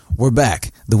we're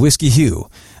back. The Whiskey Hue.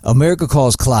 America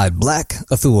calls Clyde Black,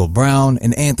 Athul Brown,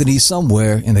 and Anthony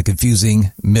somewhere in the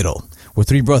confusing middle. We're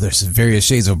three brothers, various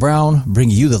shades of brown,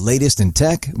 bringing you the latest in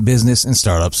tech, business, and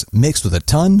startups mixed with a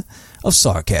ton of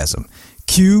sarcasm.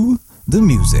 Cue the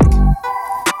music.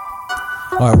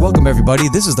 All right, welcome everybody.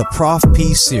 This is the Prof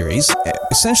P Series.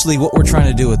 Essentially what we're trying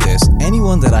to do with this,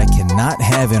 anyone that I cannot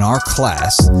have in our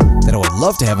class, that I would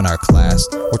love to have in our class,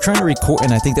 we're trying to record,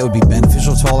 and I think that would be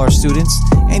beneficial to all our students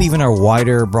and even our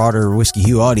wider, broader Whiskey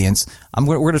Hue audience.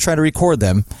 We're going to try to record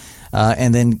them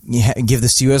and then give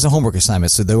this to you as a homework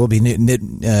assignment. So there will be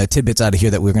tidbits out of here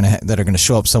that that are going to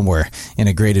show up somewhere in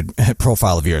a graded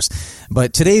profile of yours.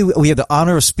 But today we have the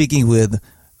honor of speaking with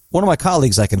one of my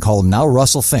colleagues, I can call him now,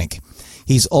 Russell Fink.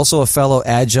 He's also a fellow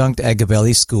adjunct at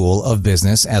Gabelli School of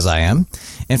Business, as I am.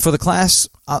 And for the class,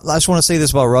 I just want to say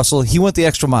this about Russell. He went the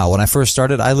extra mile. When I first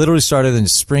started, I literally started in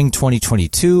spring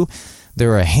 2022. There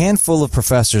were a handful of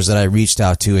professors that I reached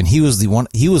out to, and he was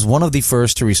one of the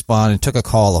first to respond and took a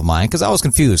call of mine because I was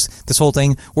confused. This whole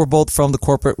thing, we're both from the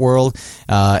corporate world,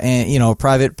 and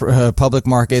private, public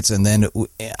markets, and then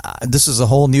this is a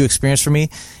whole new experience for me.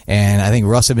 And I think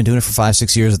Russ had been doing it for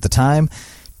 5-6 years at the time.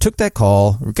 Took that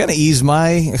call, kind of eased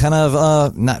my kind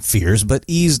of, not fears, but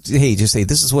just say,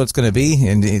 this is what it's going to be.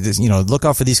 And, look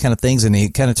out for these kind of things. And he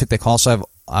kind of took that call. So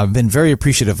I've been very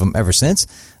appreciative of him ever since.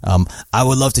 I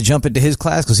would love to jump into his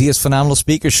class because he has phenomenal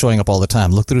speakers showing up all the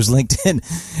time. Look through his LinkedIn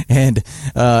and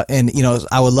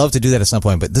I would love to do that at some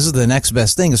point, but this is the next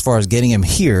best thing as far as getting him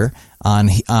here on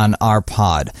our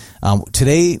pod.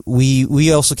 Today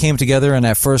we also came together in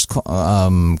that first,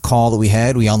 call that we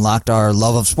had. We unlocked our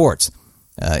love of sports.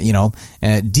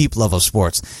 A deep love of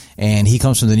sports. And he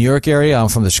comes from the New York area. I'm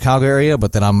from the Chicago area,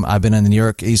 but then I've been in the New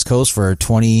York East Coast for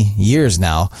 20 years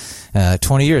now.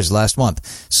 20 years last month.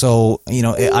 So,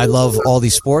 I love all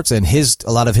these sports, and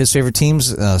a lot of his favorite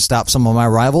teams stop some of my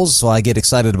rivals. So I get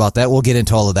excited about that. We'll get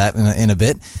into all of that in a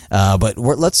bit. But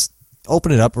let's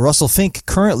open it up. Russell Fink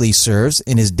currently serves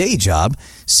in his day job,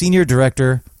 Senior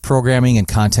Director, Programming and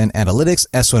Content Analytics,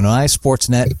 SNY,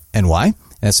 Sportsnet NY.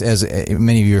 As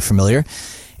many of you are familiar.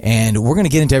 And we're going to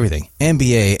get into everything.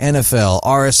 NBA, NFL,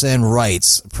 RSN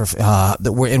rights.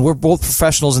 We're both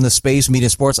professionals in the space, media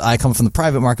sports. I come from the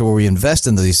private market where we invest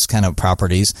in these kind of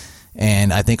properties.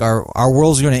 And I think our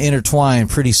worlds are going to intertwine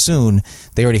pretty soon.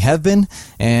 They already have been.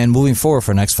 And moving forward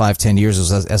for the next 5-10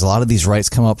 years as a lot of these rights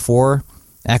come up for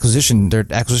acquisition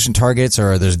targets,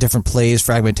 or there's different plays,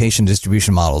 fragmentation,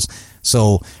 distribution models.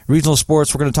 So regional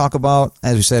sports, we're going to talk about,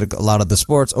 as we said, a lot of the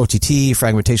sports, OTT,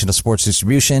 fragmentation of sports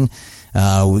distribution,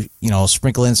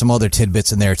 sprinkle in some other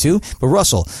tidbits in there too. But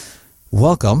Russell,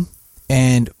 welcome,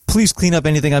 and please clean up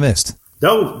anything I missed.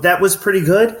 No, that was pretty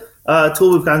good.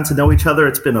 Tool, we've gotten to know each other.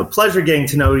 It's been a pleasure getting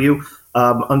to know you.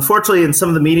 Unfortunately, in some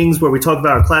of the meetings where we talk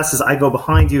about our classes, I go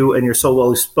behind you and you're so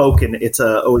well spoken. It's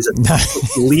always a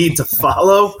lead to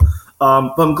follow.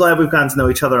 But I'm glad we've gotten to know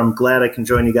each other. I'm glad I can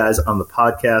join you guys on the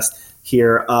podcast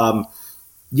here. I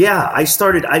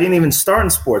didn't even start in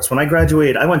sports. When I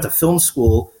graduated, I went to film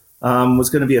school, was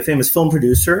going to be a famous film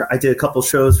producer. I did a couple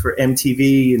shows for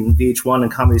MTV and VH1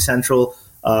 and Comedy Central.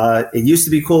 It used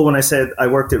to be cool when I said I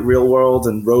worked at Real World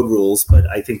and Road Rules, but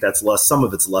I think that's lost some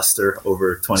of its luster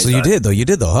over 20 So you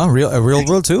did though, huh? Real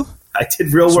World too? I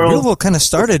did Real World. Real World kind of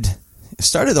started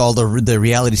all the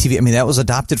reality TV. I mean, that was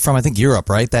adopted from, I think, Europe,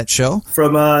 right? That show?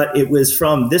 It was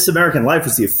from This American Life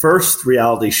was the first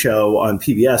reality show on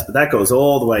PBS, but that goes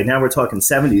all the way. Now we're talking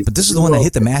 70s. But this is the one that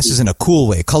hit the masses in a cool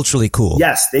way, culturally cool.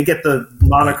 Yes, they get the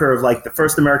moniker of the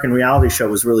first American reality show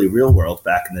was really Real World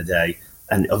back in the day.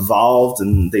 And evolved,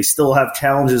 and they still have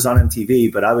challenges on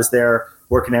MTV, but I was there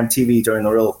working MTV during the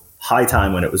real high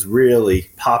time when it was really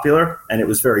popular, and it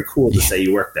was very cool to say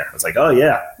you worked there. I was like, oh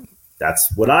yeah, that's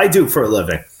what I do for a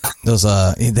living. Those they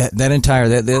had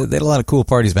a lot of cool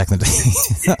parties back in the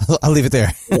day. I'll leave it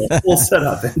there. Full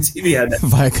setup. MTV had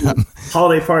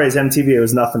holiday parties. MTV, it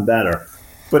was nothing better.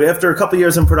 But after a couple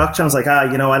years in production, I was like, I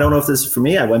don't know if this is for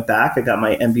me. I went back. I got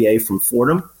my MBA from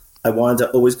Fordham. I wanted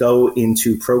to always go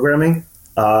into programming.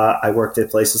 I worked at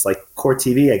places like Court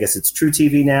TV. I guess it's True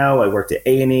TV now. I worked at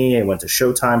A&E. I went to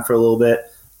Showtime for a little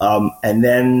bit. And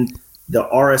then the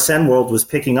RSN world was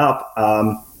picking up.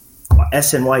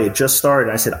 SNY had just started.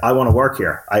 And I said, I want to work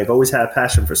here. I've always had a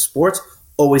passion for sports,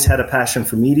 always had a passion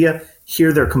for media.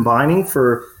 Here they're combining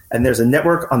and there's a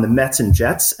network on the Mets and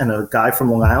Jets and a guy from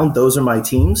Long Island. Those are my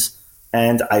teams.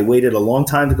 And I waited a long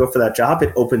time to go for that job.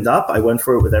 It opened up. I went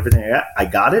for it with everything I got. I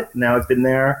got it. Now I've been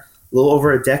there a little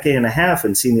over a decade and a half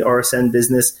and seen the RSN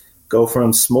business go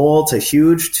from small to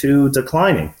huge to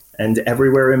declining and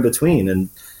everywhere in between. And,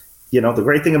 the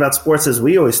great thing about sports, as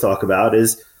we always talk about,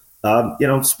 is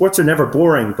Sports are never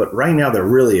boring, but right now they're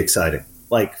really exciting.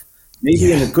 Like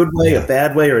maybe in a good way, a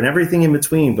bad way, or in everything in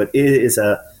between. But it is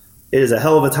a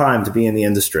hell of a time to be in the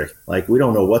industry. Like we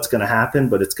don't know what's going to happen,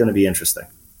 but it's going to be interesting.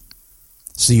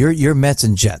 So you're Mets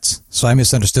and Jets. So I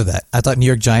misunderstood that. I thought New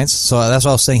York Giants. So that's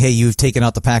why I was saying, hey, you've taken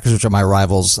out the Packers, which are my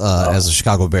rivals as a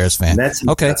Chicago Bears fan. Mets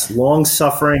and Jets,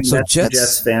 long-suffering Mets and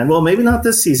Jets fan. Well, maybe not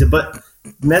this season, but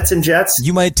Mets and Jets.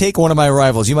 You might take one of my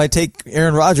rivals. You might take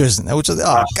Aaron Rodgers, which is,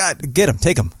 God, get him,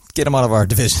 take him. Get him out of our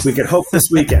division. We could hope this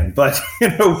weekend, but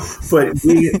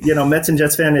Mets and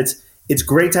Jets fan, it's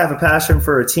great to have a passion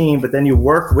for a team, but then you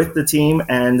work with the team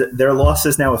and their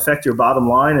losses now affect your bottom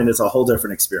line, and it's a whole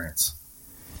different experience.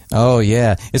 Oh,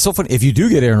 yeah. It's so funny. If you do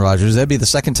get Aaron Rodgers, that'd be the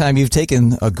second time you've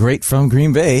taken a great from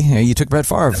Green Bay. You took Brett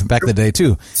Favre back in the day,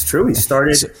 too. It's true. He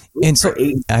started.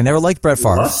 I never liked Brett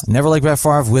Favre. Never liked Brett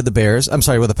Favre with the Bears. I'm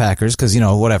sorry, with the Packers, because,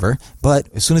 whatever. But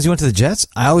as soon as he went to the Jets,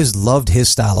 I always loved his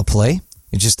style of play.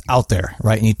 It's just out there,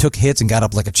 right? And he took hits and got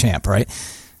up like a champ, right?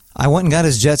 I went and got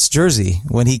his Jets jersey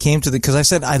when he came to because I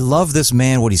said, I love this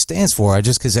man, what he stands for.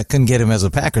 Because I couldn't get him as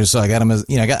a Packers, so I got him as,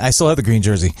 I still have the green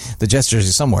jersey, the Jets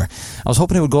jersey somewhere. I was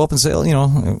hoping it would go up and say,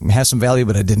 have some value,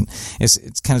 but I didn't.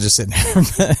 It's kind of just sitting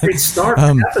there. Great start for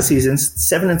half the season,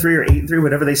 7-3 or 8-3,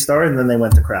 whatever they started, and then they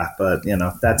went to crap. But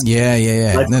that's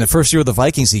yeah. And then the first year with the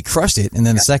Vikings, he crushed it, and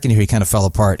then the second year he kind of fell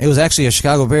apart. It was actually a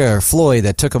Chicago Bear, Floyd,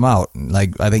 that took him out.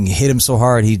 Like I think he hit him so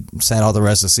hard he sat out the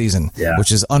rest of the season,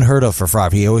 which is unheard of for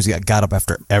Favre. He always got up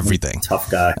after everything. Tough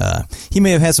guy. He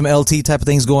may have had some LT type of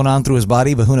things going on through his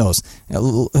body, but who knows?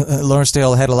 Lawrence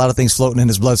Dale had a lot of things floating in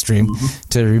his bloodstream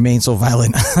to remain so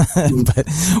violent. But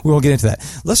we won't get into that.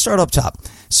 Let's start up top.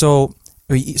 So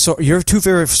your two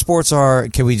favorite sports are,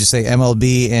 can we just say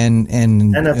MLB and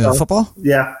NFL. Football?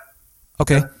 Yeah.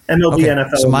 Okay. MLB,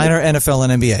 NFL. So mine are NFL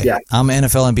and NBA. Yeah. I'm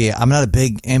NFL, NBA. I'm not a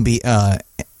big MLB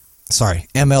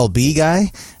guy.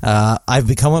 I've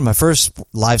become one. My first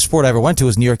live sport I ever went to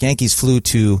was New York Yankees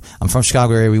I'm from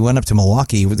Chicago area. We went up to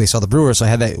Milwaukee. They saw the Brewers, so I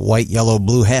had that white, yellow,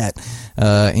 blue hat.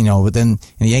 But then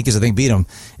the Yankees, I think, beat them.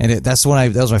 And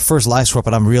that was my first live sport,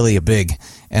 but I'm really a big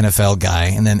NFL guy.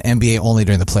 And then NBA only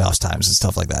during the playoffs times and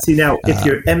stuff like that. See, now, if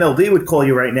your MLB would call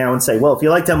you right now and say, well, if you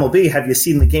liked MLB, have you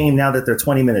seen the game now that they're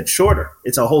 20 minutes shorter?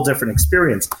 It's a whole different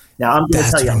experience. Now, I'm going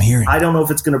to tell you, I don't know if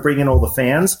it's going to bring in all the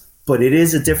fans, but it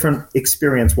is a different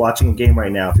experience watching a game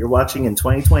right now. If you're watching in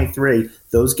 2023,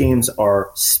 those games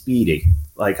are speedy.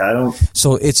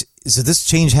 So this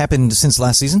change happened since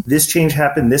last season? This change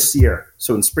happened this year.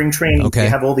 So in spring training, They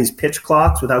have all these pitch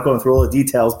clocks, without going through all the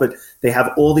details, but they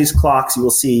have all these clocks you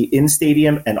will see in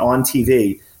stadium and on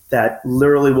TV that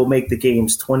literally will make the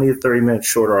games 20 to 30 minutes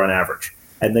shorter on average.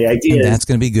 And the idea that's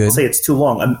going to be good. I'll say it's too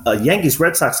long. A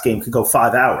Yankees-Red Sox game could go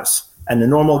 5 hours. And the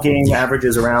normal game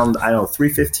averages around,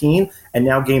 315, and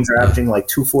now games are averaging like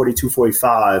 240,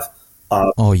 245.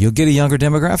 You'll get a younger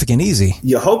demographic and easy.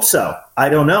 You hope so. I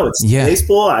don't know. It's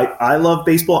baseball. I love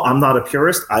baseball. I'm not a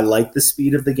purist. I like the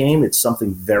speed of the game. It's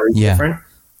something very different.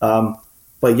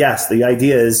 But yes, the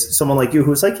idea is someone like you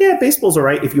who's like, baseball's all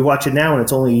right. If you watch it now and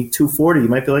it's only 240, you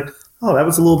might be like, oh, that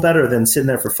was a little better than sitting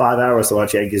there for 5 hours to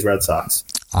watch Yankees Red Sox.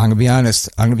 I'm going to be honest.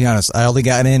 I only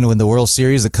got in when the World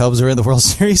Series, the Cubs are in the World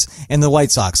Series, and the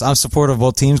White Sox. I'm supportive of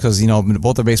both teams because,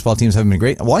 both their baseball teams have been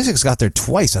great. White Sox got there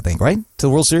twice, I think, right? To the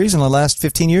World Series in the last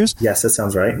 15 years? Yes, that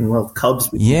sounds right. And Cubs.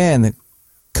 Yeah, and the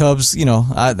Cubs,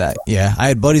 I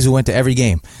had buddies who went to every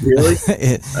game. Really?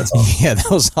 That's awesome. Yeah,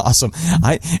 that was awesome.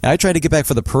 I tried to get back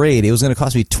for the parade. It was going to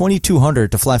cost me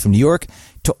 $2,200 to fly from New York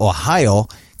to Ohio,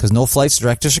 because no flights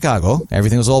direct to Chicago.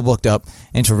 Everything was all booked up,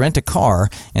 and to rent a car,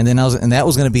 and that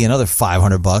was going to be another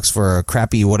 $500 for a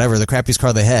crappy whatever, the crappiest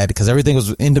car they had, because everything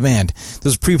was in demand. This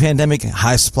was pre-pandemic,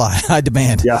 high supply, high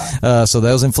demand. Yeah. So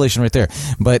that was inflation right there.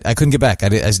 But I couldn't get back. I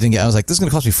was like, this is going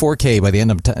to cost me $4,000 by the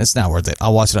end of time. It's not worth it.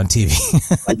 I'll watch it on TV.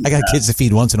 I got kids to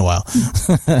feed once in a while.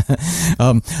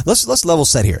 Let's level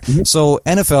set here. Mm-hmm. So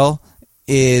NFL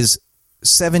is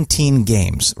 17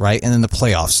 games, right? And then the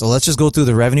playoffs. So let's just go through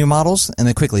the revenue models, and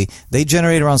then quickly, they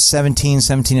generate around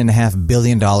 $17.5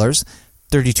 billion,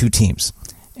 32 teams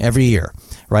every year,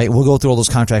 right? We'll go through all those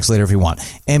contracts later if you want.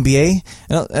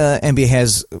 NBA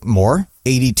has more,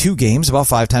 82 games, about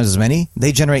 5 times as many.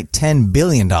 They generate $10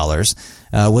 billion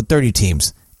with 30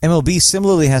 teams. MLB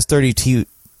similarly has 30 teams,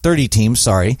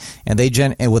 and they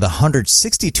with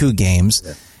 162 games.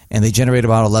 Yeah. And they generate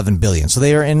about $11 billion. So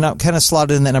they are kind of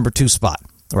slotted in that number 2 spot,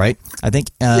 right? I think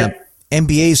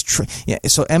NBA's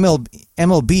so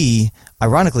MLB,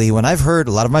 ironically, when I've heard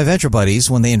a lot of my venture buddies,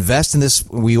 when they invest in this,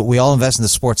 we all invest in the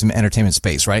sports and entertainment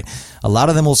space, right? A lot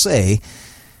of them will say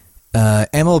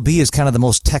MLB is kind of the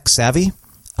most tech savvy.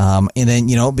 And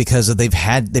then, because they've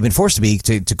been forced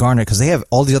to garner, because they have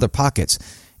all these other pockets.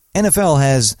 NFL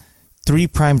has 3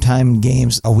 primetime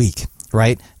games a week,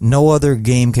 right? No other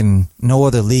league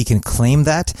can claim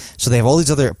that. So they have all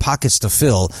these other pockets to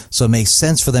fill. So it makes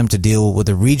sense for them to deal with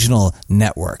the regional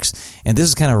networks. And this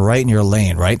is kind of right in your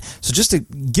lane, right? So just to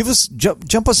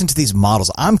jump us into these models.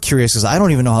 I'm curious because I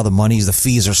don't even know how the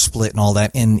fees are split and all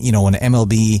that in the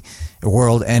MLB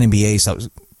world and NBA. So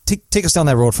take us down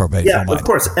that road for a bit. Yeah, of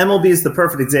course. MLB is the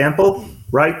perfect example,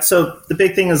 right? So the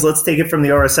big thing is, let's take it from the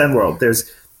RSN world.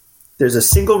 There's a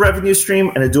single revenue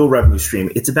stream and a dual revenue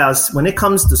stream. It's about, when it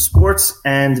comes to sports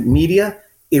and media,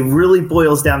 it really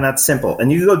boils down that simple.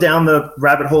 And you can go down the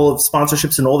rabbit hole of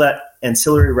sponsorships and all that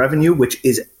ancillary revenue, which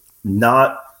is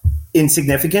not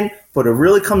insignificant, but it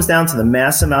really comes down to the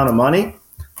mass amount of money.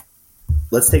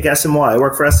 Let's take SMY. I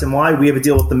work for SMY. We have a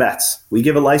deal with the Mets. We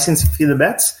give a license fee to the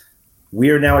Mets.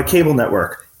 We are now a cable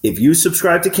network. If you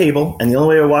subscribe to cable, and the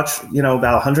only way to watch,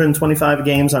 about 125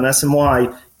 games on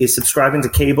SMY is subscribing to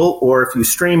cable, or if you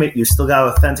stream it, you still got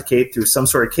to authenticate through some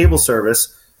sort of cable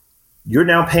service, you're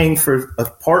now paying for a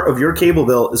part of your cable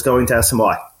bill is going to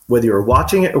SMY, whether you're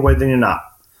watching it or whether you're not.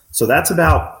 So that's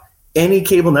about any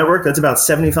cable network. That's about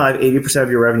 75-80% of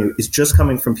your revenue is just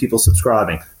coming from people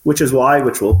subscribing, which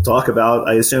we'll talk about,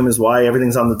 I assume, is why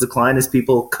everything's on the decline as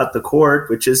people cut the cord,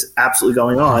 which is absolutely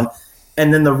going on.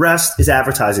 And then the rest is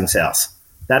advertising sales.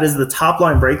 That is the top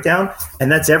line breakdown. And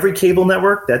that's every cable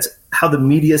network. That's how the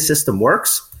media system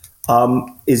works,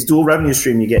 is dual revenue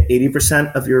stream. You get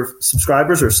 80% of your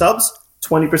subscribers or subs,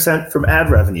 20% from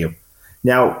ad revenue.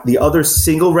 Now, the other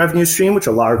single revenue stream, which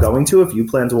a lot are going to, if you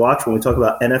plan to watch, when we talk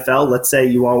about NFL, let's say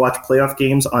you want to watch playoff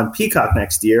games on Peacock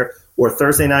next year or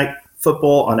Thursday Night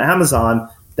Football on Amazon,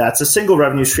 that's a single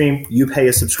revenue stream. You pay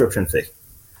a subscription fee.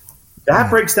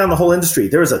 That breaks down the whole industry.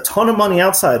 There is a ton of money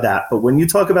outside that, but when you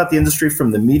talk about the industry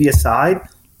from the media side,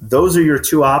 those are your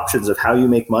 2 options of how you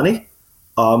make money.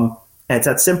 And it's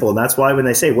that simple. And that's why when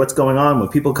they say what's going on when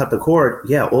people cut the cord,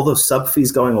 all those sub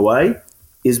fees going away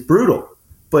is brutal.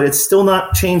 But it's still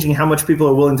not changing how much people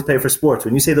are willing to pay for sports.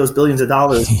 When you say those billions of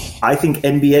dollars, I think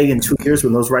NBA in 2 years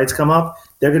when those rights come up,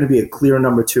 they're going to be a clear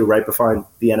number 2 right behind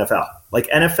the NFL. Like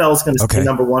NFL is going to stay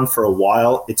number 1 for a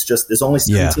while. It's just there's only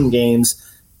 17 games.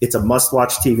 It's a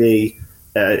must-watch TV.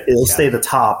 It'll stay the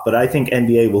top, but I think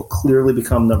NBA will clearly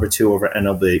become number 2 over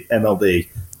MLB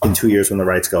in 2 years when the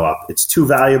rights go up. It's too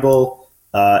valuable.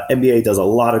 NBA does a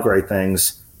lot of great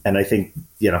things, and I think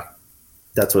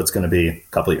that's what it's going to be in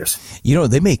a couple of years.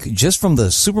 They make, just from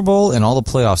the Super Bowl and all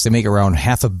the playoffs, they make around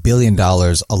 $500 million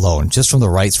alone, just from the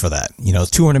rights for that.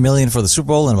 $200 million for the Super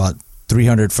Bowl and about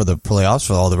 $300 for the playoffs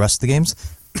for all the rest of the games.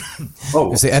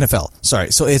 It's the NFL. Sorry.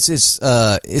 So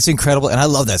it's incredible, and I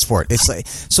love that sport. It's like,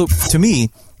 so to me,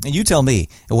 and you tell me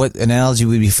what analogy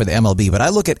would be for the MLB, but I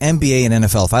look at NBA and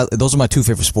NFL. Those are my 2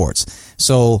 favorite sports.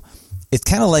 So it's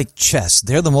kind of like chess.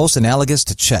 They're the most analogous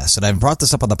to chess, and I've brought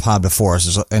this up on the pod before.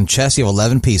 So in chess, you have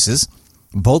 11 pieces,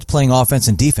 both playing offense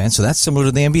and defense. So that's similar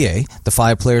to the NBA. The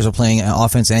 5 players are playing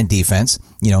offense and defense.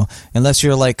 Unless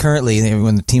you're like currently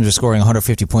when the teams are scoring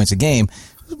 150 points a game.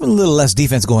 A little less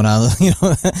defense going on,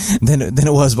 than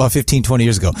it was about 15, 20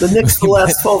 years ago. The Knicks the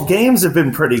last 12 games have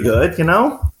been pretty good,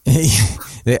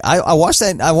 I watched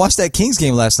that Kings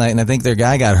game last night, and I think their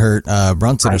guy got hurt,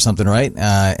 Brunson or something, right?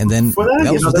 And then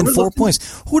that was within 4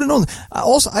 points. Who would have known?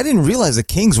 Also, I didn't realize the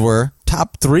Kings were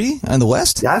top 3 in the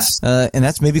West. Yes. And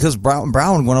that's maybe because Brown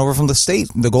went over from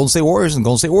the Golden State Warriors, and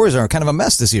Golden State Warriors are kind of a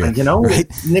mess this year. Right?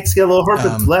 Knicks get a little hurt,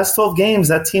 but the last 12 games,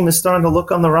 that team is starting to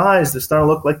look on the rise. They're starting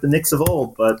to look like the Knicks of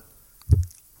old, but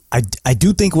I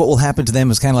do think what will happen to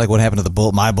them is kind of like what happened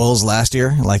to my Bulls last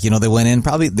year. Like, they went in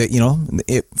probably,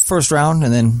 first round,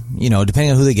 and then,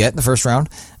 depending on who they get in the first round,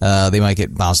 they might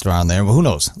get bounced around there. But who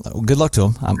knows? Good luck to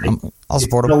them. I'll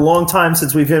support them. It's been a long time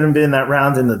since we've even been in that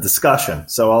round in the discussion.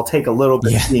 So I'll take a little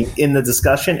bit being in the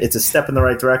discussion. It's a step in the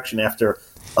right direction after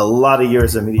a lot of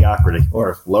years of mediocrity,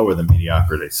 or lower than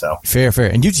mediocrity. So fair.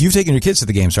 And you've taken your kids to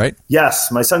the games, right?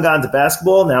 Yes. My son got into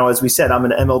basketball. Now, as we said, I'm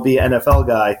an MLB NFL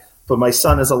guy. But my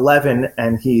son is 11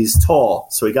 and he's tall.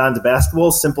 So he got into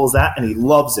basketball, simple as that, and he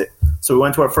loves it. So we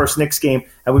went to our first Knicks game,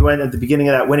 and we went at the beginning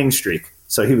of that winning streak.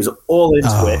 So he was all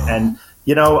into it. And,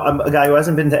 I'm a guy who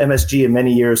hasn't been to MSG in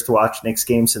many years to watch Knicks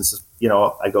games since,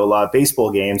 I go a lot of baseball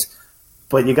games.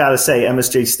 But you got to say,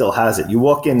 MSG still has it. You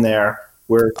walk in there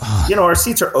where, our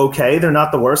seats are okay. They're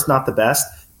not the worst, not the best.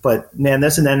 But, man,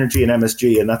 there's an energy in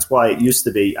MSG, and that's why it used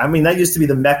to be. I mean, that used to be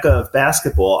the mecca of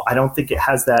basketball. I don't think it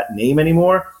has that name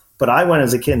anymore. But I went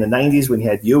as a kid in the 90s when you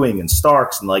had Ewing and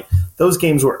Starks, and like those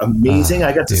games were amazing.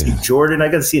 I got to see Jordan. I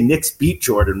got to see a Knicks beat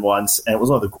Jordan once, and it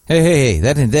was one of the Hey,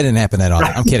 that didn't happen that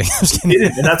often. I'm kidding.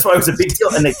 And that's why it was a big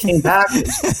deal. And they came back,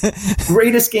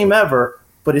 greatest game ever,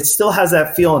 but it still has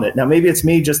that feel in it. Now maybe it's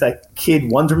me, just that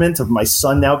kid wonderment of my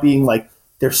son now being like,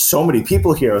 there's so many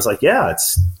people here. I was like, yeah,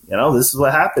 it's, this is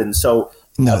what happened. So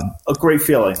a great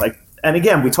feeling. Like, and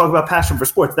again, we talk about passion for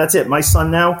sports. That's it. My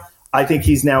son now, I think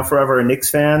he's now forever a Knicks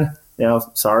fan.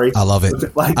 Sorry. I love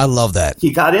it. Like, I love that.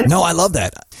 He got in? No, I love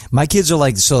that. My kids are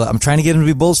like, so I'm trying to get them to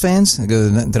be Bulls fans.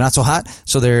 They're not so hot.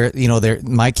 So they're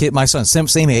my son,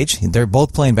 same age. They're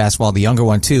both playing basketball, the younger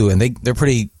one too. And they're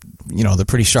pretty, they're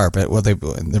pretty sharp at what they're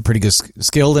pretty good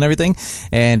skilled and everything.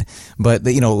 But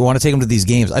we want to take them to these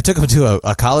games. I took them to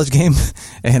a college game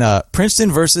and Princeton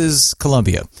versus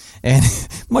Columbia. And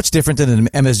much different than an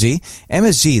MSG.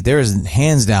 MSG, there is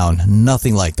hands down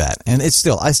nothing like that. And I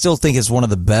still think it's one of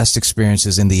the best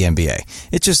experiences in the NBA.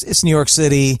 It's New York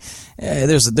City.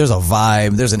 There's a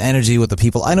vibe. There's an energy with the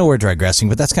people. I know we're digressing,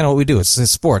 but that's kind of what we do. It's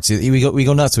sports. We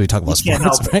go nuts when we talk about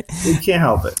sports, right? We can't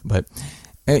help it. But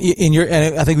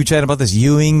and I think we chatted about this.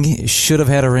 Ewing should have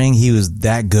had a ring. He was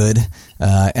that good.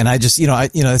 And I just,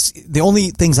 it's the only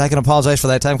things I can apologize for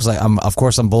that time because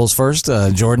I'm Bulls first,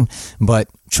 Jordan, but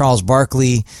Charles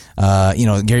Barkley,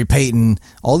 Gary Payton,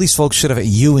 all these folks should have.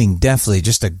 Ewing, definitely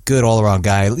just a good all around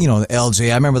guy.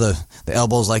 LJ. I remember the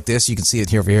elbows like this. You can see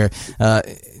it here over here.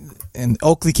 And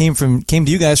Oakley came to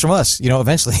you guys from us,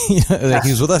 eventually. Like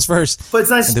he was with us first. But it's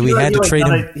nice and then we had to trade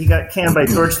him. He got canned by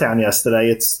Georgetown yesterday.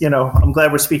 It's, I'm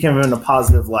glad we're speaking of him in a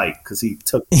positive light because he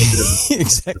took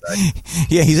exactly.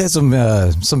 Yeah, he's had some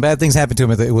bad things happen to him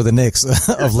with the Knicks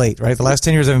of late, right? The last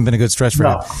 10 years haven't been a good stretch for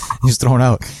him. He's thrown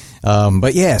out.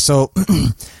 But yeah, so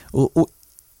and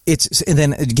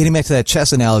then getting back to that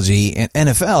chess analogy, in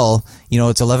NFL,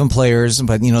 it's 11 players,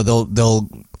 but they'll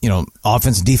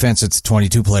offense and defense, it's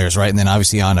 22 players, right? And then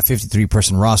obviously on a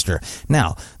 53-person roster.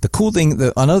 Now, the cool thing,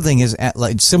 another thing is,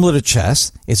 similar to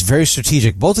chess, it's very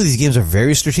strategic. Both of these games are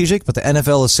very strategic, but the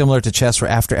NFL is similar to chess, where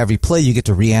after every play, you get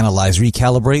to reanalyze,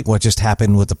 recalibrate what just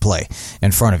happened with the play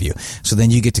in front of you. So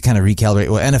then you get to kind of recalibrate.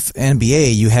 Well,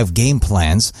 NBA, you have game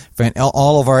plans for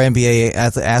all of our NBA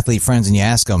athlete friends, and you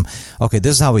ask them, okay,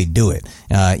 this is how we do it.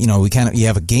 You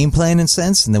have a game plan in a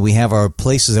sense, and then we have our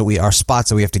places our spots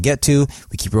that we have to get to.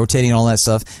 We keep rotating all that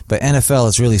stuff. But NFL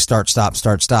is really start, stop,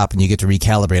 and you get to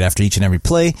recalibrate after each and every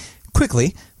play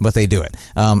quickly, but they do it.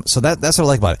 So that's what I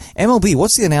like about it. MLB,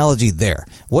 what's the analogy there?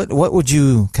 What would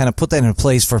you kind of put that in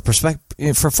place for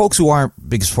folks who aren't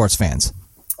big sports fans?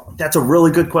 That's a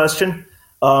really good question.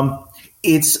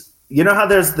 It's, how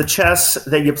there's the chess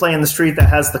that you play in the street that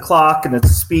has the clock and it's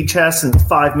speed chess and it's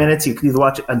 5 minutes. You can either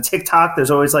watch it on TikTok.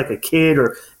 There's always like a kid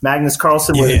or Magnus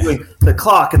Carlsen where they're doing the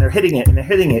clock and they're hitting it and they're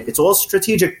hitting it. It's all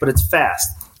strategic, but it's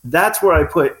fast. That's where I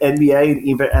put NBA and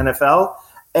even NFL.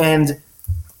 And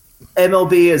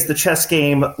MLB is the chess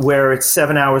game where it's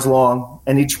 7 hours long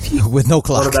and each piece with no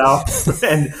clock.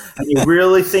 and you're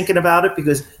really thinking about it,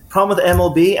 because the problem with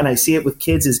MLB, and I see it with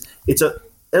kids, is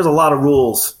there's a lot of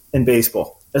rules in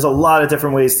baseball. There's a lot of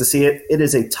different ways to see it. It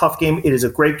is a tough game. It is a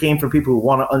great game for people who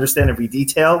want to understand every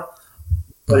detail,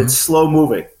 but it's slow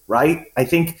moving, right? I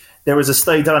think there was a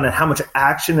study done on how much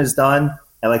action is done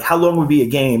and like how long would be a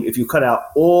game if you cut out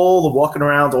all the walking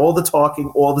around, all the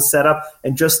talking, all the setup,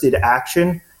 and just did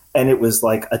action, and it was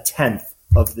like a tenth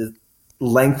of the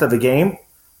length of a game,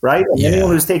 right? And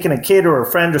anyone who's taken a kid or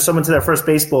a friend or someone to their first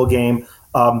baseball game,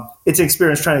 it's an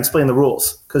experience trying to explain the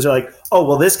rules, because you're like, oh,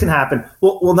 well, this can happen.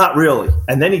 Well, not really.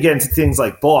 And then you get into things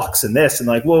like balks and this and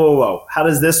like, whoa, how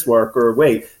does this work? Or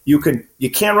wait, you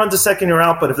can't run to second, you're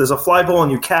out, but if there's a fly ball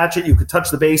and you catch it, you could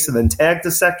touch the base and then tag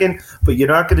to second, but you're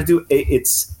not going to do it.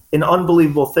 It's an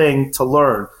unbelievable thing to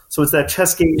learn. So it's that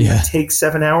chess game that takes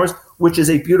 7 hours, which is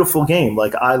a beautiful game.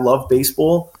 Like, I love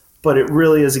baseball, but it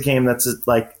really is a game that's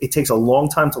like, it takes a long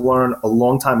time to learn, a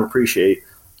long time to appreciate,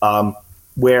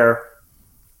 where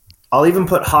I'll even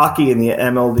put hockey in the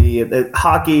MLB,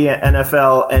 hockey,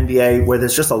 NFL, NBA, where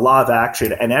there's just a lot of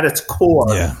action. And at its core,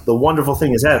 the wonderful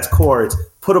thing is at its core, it's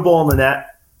put a ball in the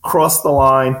net, cross the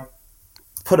line,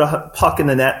 put a puck in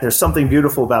the net. There's something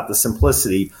beautiful about the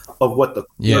simplicity of what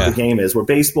the game is. Where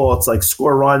baseball, it's like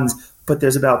score runs, but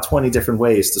there's about 20 different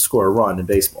ways to score a run in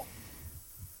baseball.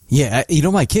 Yeah,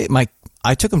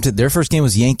 I took them to their first game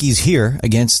was Yankees here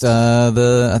against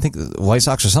I think the White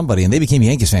Sox or somebody, and they became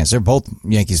Yankees fans. They're both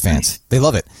Yankees fans. They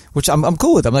love it, which I'm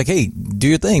cool with. I'm like, hey, do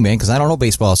your thing, man, because I don't know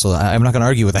baseball, so I'm not going to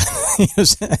argue with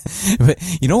that. But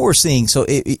you know what we're seeing? So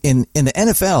in the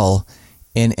NFL,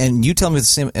 And you tell me the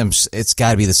same. It's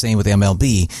got to be the same with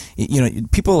MLB. You know,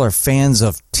 people are fans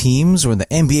of teams, or in the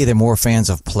NBA, they're more fans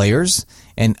of players.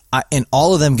 And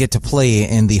all of them get to play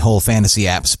in the whole fantasy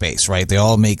app space, right? They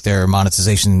all make their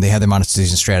monetization. They have their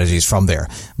monetization strategies from there.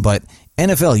 But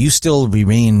NFL, you still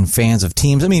remain fans of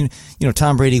teams. I mean, you know,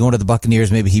 Tom Brady going to the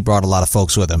Buccaneers, maybe he brought a lot of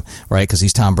folks with him, right? Because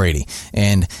he's Tom Brady.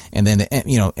 And then,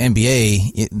 you know,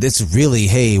 NBA, it's really,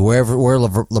 hey, where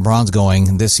LeBron's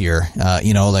going this year,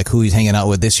 you know, like who he's hanging out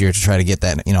with this year to try to get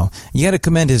that, you know. You got to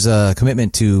commend his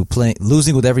commitment to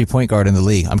losing with every point guard in the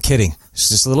league. I'm kidding. It's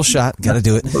just a little shot. Got to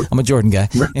do it. I'm a Jordan guy.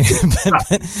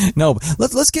 No,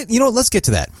 let's get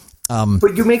to that.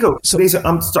 But you make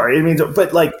I'm sorry, I mean,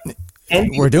 but like,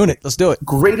 we're doing it. Let's do it.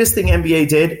 Greatest thing NBA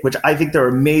did, which I think they're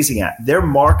amazing at, their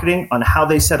marketing on how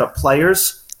they set up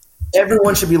players.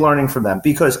 Everyone should be learning from them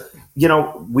because, you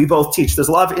know, we both teach. There's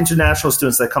a lot of international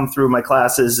students that come through my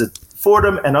classes at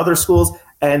Fordham and other schools.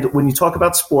 And when you talk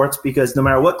about sports, because no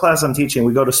matter what class I'm teaching,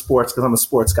 we go to sports because I'm a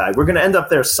sports guy. We're going to end up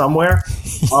there somewhere.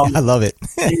 I love it.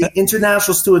 The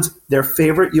international students, their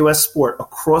favorite U.S. sport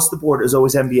across the board is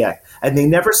always NBA. And they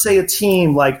never say a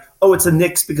team like, oh, it's the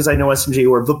Knicks because I know SMG,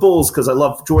 or the Bulls because I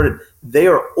love Jordan. They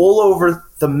are all over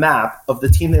the map of the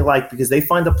team they like because they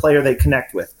find a player they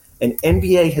connect with. And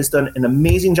NBA has done an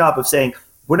amazing job of saying,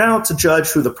 we're not out to judge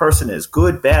who the person is,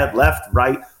 good, bad, left,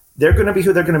 right. They're going to be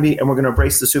who they're going to be, and we're going to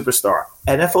embrace the superstar.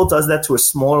 NFL does that to a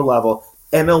smaller level.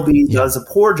 MLB does a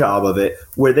poor job of it,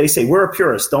 where they say, we're a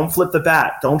purist, don't flip the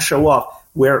bat, don't show off.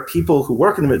 Where people who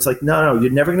work in them, it's like, no,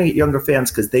 you're never going to get younger fans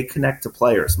because they connect to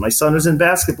players. My son was in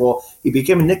basketball. He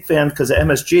became a Knicks fan because of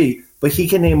MSG, but he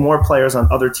can name more players on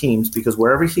other teams because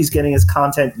wherever he's getting his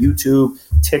content, YouTube,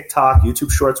 TikTok, YouTube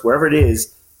Shorts, wherever it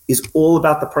is all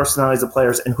about the personalities of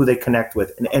players and who they connect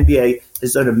with. And NBA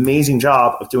has done an amazing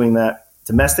job of doing that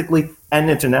domestically and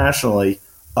internationally,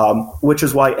 which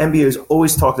is why NBA is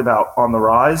always talked about on the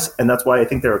rise, and that's why I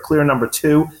think they're a clear number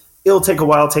two. It'll take a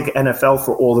while to take NFL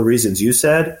for all the reasons you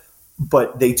said,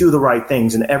 but they do the right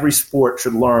things, and every sport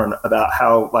should learn about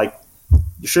how, like,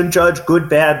 you shouldn't judge good,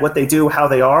 bad, what they do, how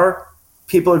they are.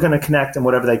 People are going to connect in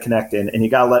whatever they connect in, and you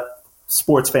got to let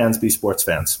sports fans be sports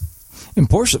fans. And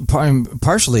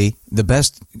partially, the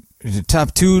best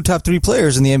top three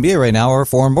players in the NBA right now are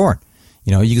foreign-born.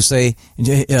 You know, you could say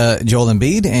Joel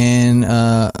Embiid and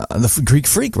the Greek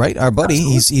Freak, right? Our buddy.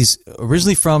 Absolutely. He's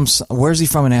originally from, where is he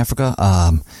from in Africa?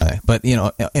 But you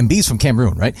know, Embiid's from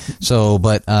Cameroon, right? So,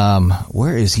 but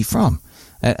where is he from?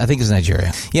 I think it's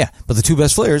Nigeria. Yeah, but the two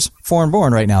best players,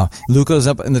 foreign-born right now. Luka's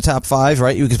up in the top 5,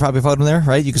 right? You could probably put him there,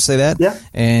 right? You could say that. Yeah.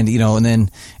 And you know,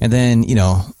 and then you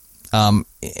know,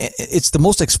 it's the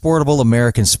most exportable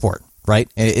American sport. Right?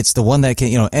 It's the one that can,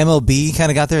 you know, MLB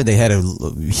kind of got there. They had a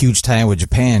huge tie-in with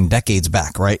Japan decades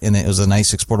back, right? And it was a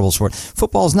nice exportable sport.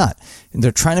 Football's not.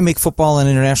 They're trying to make football an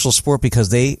international sport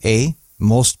because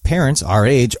most parents our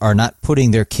age are not putting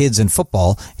their kids in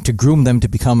football to groom them to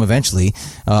become eventually,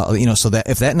 you know, so that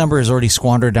if that number is already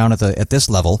squandered down at this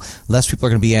level, less people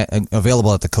are going to be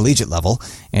available at the collegiate level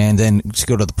and then to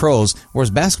go to the pros.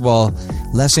 Whereas basketball,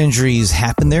 less injuries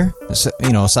happen there,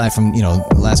 you know, aside from, you know,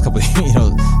 the last couple of, you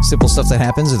know, simple stuff that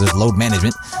happens. There's load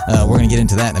management. We're going to get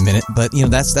into that in a minute, but you know,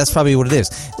 that's probably what it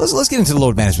is. Let's get into the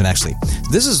load management actually.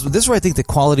 This is where I think the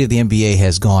quality of the NBA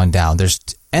has gone down. There's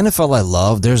NFL I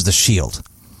love. There's the Shield.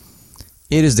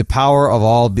 It is the power of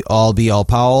all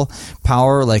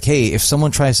power. Like, hey, if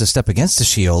someone tries to step against the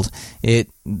Shield,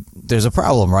 there's a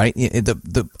problem, right?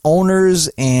 The owners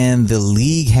and the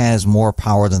league has more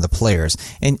power than the players,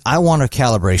 and I want a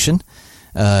calibration.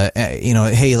 You know,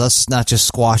 hey, let's not just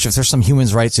squash. If there's some human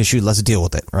rights issue, let's deal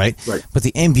with it, right? Right. But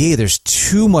the NBA, there's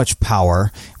too much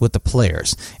power with the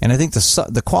players, and I think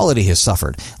the quality has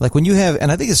suffered. Like when you have,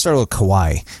 and I think it started with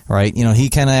Kawhi, right? You know, he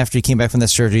kind of after he came back from that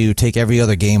surgery, would take every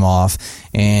other game off,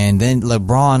 and then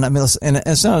LeBron. I mean, and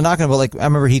it's not knocking, but like I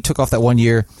remember he took off that one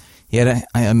year. He had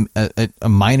a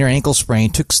minor ankle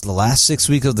sprain. Took the last 6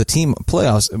 weeks of the team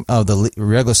playoffs of the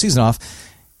regular season off.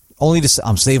 Only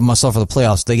I'm saving myself for the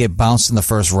playoffs. They get bounced in the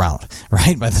first round,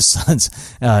 right, by the Suns.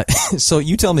 So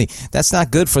you tell me that's not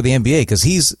good for the NBA because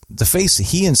he's the face.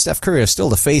 He and Steph Curry are still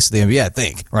the face of the NBA, I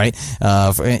think, right?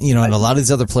 You know, and a lot of these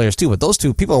other players too. But those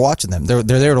two, people are watching them. They're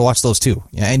there to watch those two.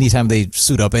 You know, anytime they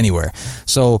suit up anywhere.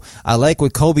 So I like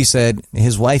what Kobe said.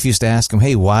 His wife used to ask him,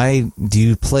 "Hey, why do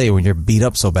you play when you're beat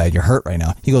up so bad? You're hurt right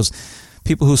now." He goes,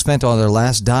 "People who spent all their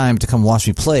last dime to come watch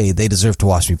me play, they deserve to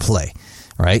watch me play."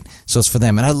 Right? So it's for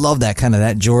them. And I love that kind of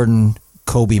that Jordan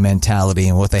Kobe mentality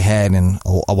and what they had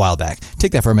a while back.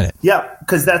 Take that for a minute. Yeah,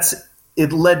 because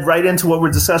it led right into what we're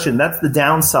discussing. That's the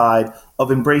downside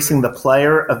of embracing the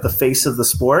player of the face of the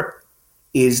sport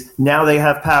is now they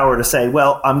have power to say,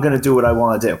 well, I'm going to do what I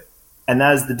want to do. And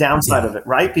that is the downside of it,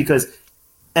 right? Because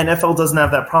NFL doesn't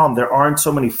have that problem. There aren't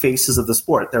so many faces of the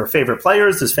sport. There are favorite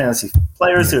players, there's fantasy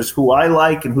players, there's who I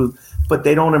like and who, but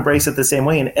they don't embrace it the same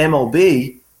way. In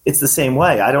MLB, it's the same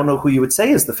way. I don't know who you would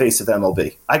say is the face of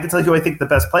MLB. I can tell you who I think the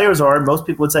best players are. And most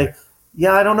people would say,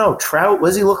 yeah, I don't know. Trout, what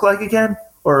does he look like again?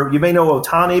 Or you may know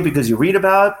Ohtani because you read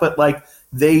about it, but like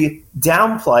they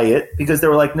downplay it because they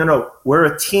were like, no, we're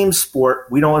a team sport.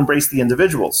 We don't embrace the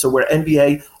individual. So where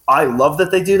NBA, I love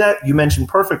that they do that. You mentioned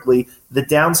perfectly. The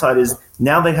downside is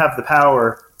now they have the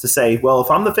power to say, well,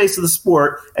 if I'm the face of the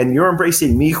sport and you're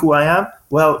embracing me, who I am,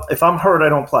 well, if I'm hurt, I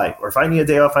don't play. Or if I need a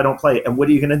day off, I don't play. And what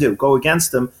are you going to do? Go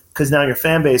against them? Because now your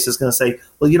fan base is going to say,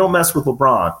 well, you don't mess with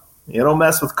LeBron. You don't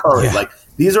mess with Curry. Yeah. Like,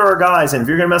 these are our guys, and if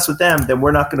you're going to mess with them, then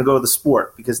we're not going to go to the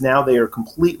sport because now they are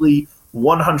completely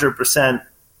 100%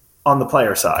 on the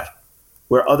player side,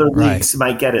 where other leagues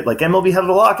might get it. Like MLB had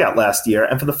a lockout last year,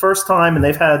 and for the first time, and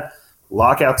they've had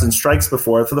lockouts and strikes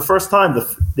before, for the first time,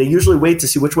 they usually wait to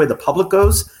see which way the public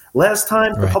goes. Last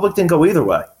time, the public didn't go either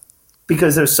way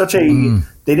because there's such a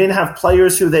they didn't have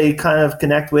players who they kind of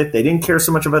connect with. They didn't care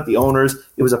so much about the owners.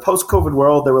 It was a post-COVID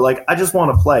world. They were like, I just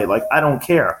want to play. Like, I don't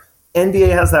care. NBA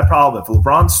has that problem. If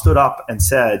LeBron stood up and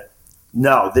said,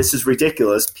 no, this is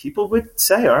ridiculous, people would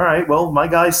say, all right, well, my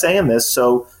guy's saying this,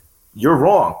 so you're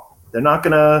wrong. They're not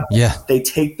going to they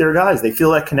take their guys. They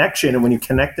feel that connection, and when you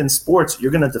connect in sports,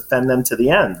 you're going to defend them to the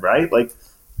end, right? Like,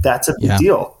 that's a big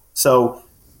deal. So,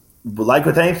 like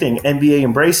with anything, NBA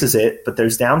embraces it, but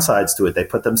there's downsides to it. They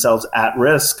put themselves at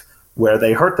risk where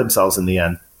they hurt themselves in the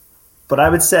end. But I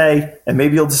would say, and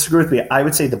maybe you'll disagree with me, I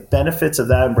would say the benefits of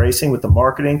that embracing with the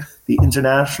marketing, the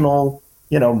international,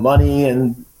 money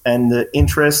and the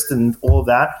interest and all of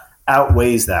that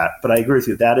outweighs that. But I agree with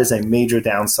you. That is a major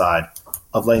downside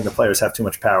of letting the players have too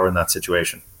much power in that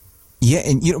situation. Yeah,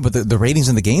 and but the ratings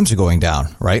in the games are going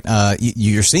down, right?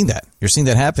 You're seeing that. You're seeing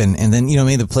that happen, and then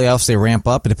maybe the playoffs they ramp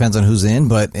up. It depends on who's in,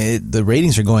 but the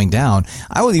ratings are going down.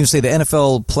 I would even say the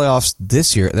NFL playoffs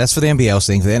this year. That's for the NBA. I was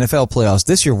saying for the NFL playoffs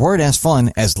this year weren't as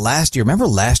fun as last year. Remember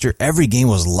last year every game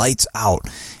was lights out,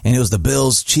 and it was the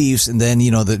Bills, Chiefs, and then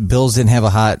the Bills didn't have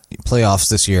a hot playoffs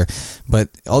this year, but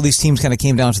all these teams kind of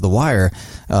came down to the wire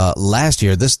last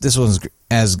year. This one's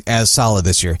as solid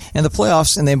this year, and the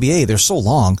playoffs in the NBA they're so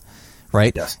long.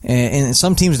 Right? Yes. And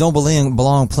some teams don't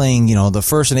belong playing, the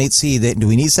first and 8th seed. Do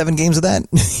we need 7 games of that?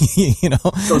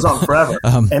 It goes on forever.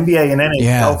 NBA and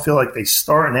NHL feel like they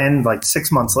start and end like 6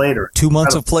 months later. 2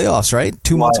 months of playoffs, right?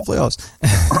 2 months of playoffs.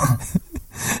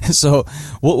 So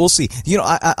we'll see.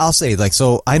 I'll say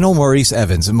so I know Maurice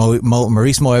Evans,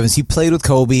 Maurice Mo Evans. He played with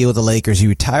Kobe with the Lakers. He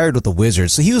retired with the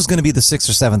Wizards. So he was going to be the 6th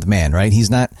or 7th man, right? He's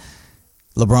not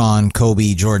LeBron,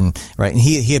 Kobe, Jordan, right? And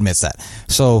he admits that.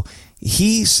 So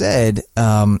he said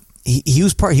he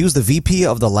was the VP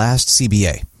of the last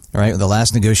CBA, right? The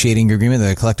last negotiating agreement,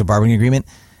 the collective bargaining agreement.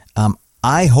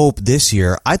 I hope this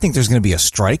year, I think there's going to be a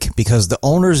strike because the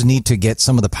owners need to get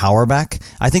some of the power back.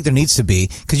 I think there needs to be,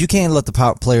 because you can't let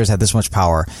the players have this much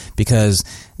power because,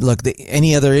 look,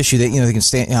 any other issue that, they can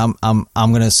stand, I'm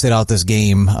going to sit out this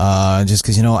game, just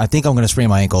because, I think I'm going to sprain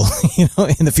my ankle,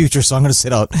 in the future. So I'm going to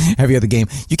sit out every other game.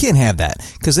 You can't have that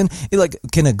because then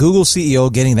can a Google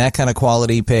CEO getting that kind of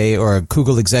quality pay or a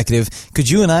Google executive, could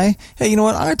you and I, hey, you know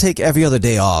what? I'm going to take every other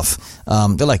day off.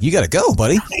 They're like, you got to go,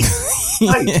 buddy.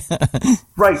 Right.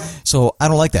 Right. So I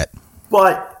don't like that.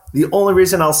 But the only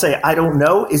reason I'll say I don't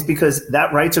know is because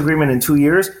that rights agreement in 2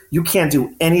 years, you can't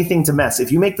do anything to mess. If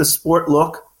you make the sport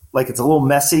look like it's a little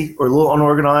messy or a little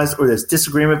unorganized or there's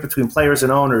disagreement between players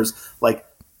and owners, like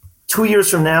 2 years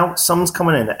from now, someone's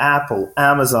coming in, Apple,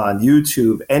 Amazon,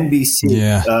 YouTube, NBC,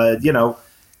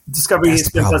 Discovery.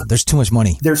 There's too much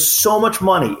money. There's so much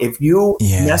money. If you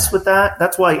mess with that,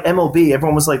 that's why MLB,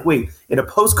 everyone was like, wait, in a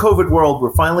post-COVID world,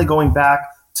 we're finally going back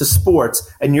to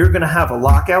sports and you're going to have a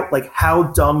lockout? Like, how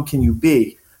dumb can you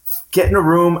be? Get in a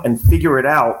room and figure it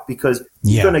out because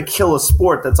you're going to kill a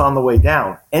sport that's on the way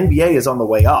down. NBA is on the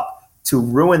way up. To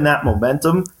ruin that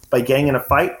momentum by getting in a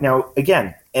fight, now,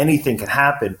 again, anything can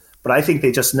happen, but I think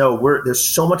they just know there's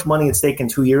so much money at stake in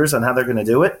 2 years on how they're going to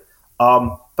do it.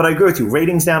 But I agree with you.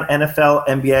 Ratings down, NFL,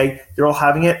 NBA, they're all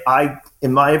having it.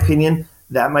 In my opinion,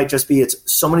 that might just be it's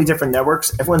so many different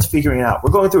networks. Everyone's figuring it out.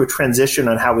 We're going through a transition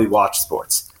on how we watch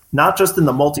sports, not just in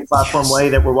the multi-platform way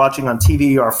that we're watching on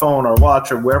TV, our phone, our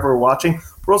watch, or wherever we're watching.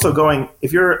 We're also going,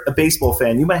 if you're a baseball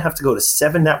fan, you might have to go to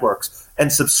 7 networks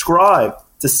and subscribe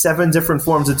to 7 different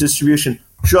forms of distribution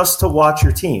just to watch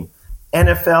your team.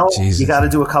 NFL, you got to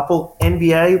do a couple.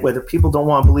 NBA, whether people don't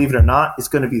want to believe it or not, is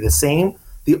going to be the same.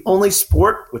 The only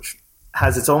sport, which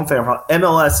has its own fan product.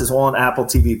 MLS is all on Apple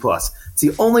TV Plus. It's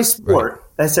the only sport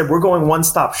that said we're going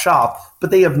one-stop shop,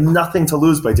 but they have nothing to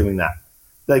lose by doing that.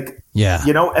 Like,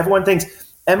 everyone thinks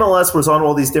MLS was on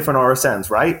all these different RSNs,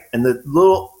 right? And the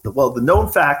known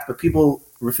fact, but people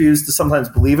refuse to sometimes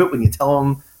believe it when you tell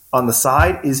them on the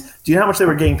side is, do you know how much they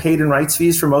were getting paid in rights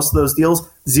fees for most of those deals?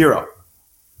 Zero.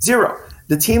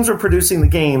 The teams were producing the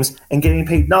games and getting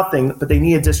paid nothing, but they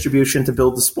need a distribution to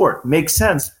build the sport. Makes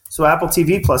sense. So Apple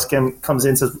TV Plus comes in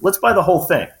and says, let's buy the whole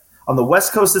thing. On the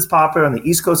West Coast, it's popular. On the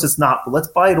East Coast, it's not. But let's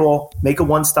buy it all, make a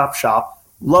one-stop shop.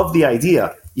 Love the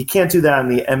idea. You can't do that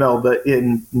in the MLB,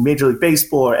 in Major League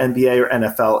Baseball or NBA or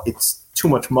NFL. It's too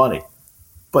much money.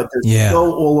 But they're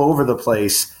so all over the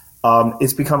place.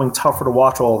 It's becoming tougher to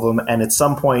watch all of them. And at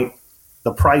some point,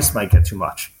 the price might get too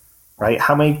much, right?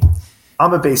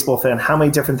 I'm a baseball fan. How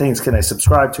many different things can I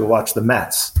subscribe to watch the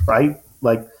Mets, right?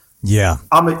 Like, you're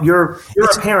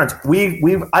a parent.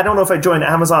 I don't know if I joined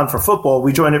Amazon for football.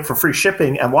 We joined it for free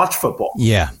shipping and watch football.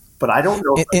 Yeah. But I don't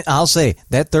know. And I'll say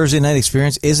that Thursday night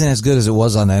experience isn't as good as it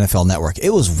was on the NFL Network. It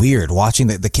was weird watching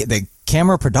the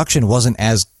camera production wasn't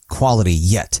as quality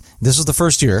yet. This was the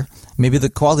first year. Maybe the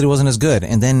quality wasn't as good.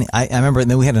 And then I remember, and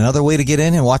then we had another way to get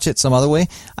in and watch it some other way.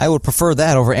 I would prefer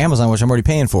that over Amazon, which I'm already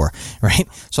paying for, right?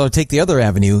 So I would take the other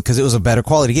avenue because it was a better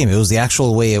quality game. It was the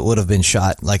actual way it would have been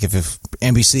shot, like if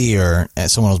NBC or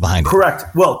someone was behind it. Correct.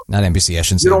 Well, not NBC. I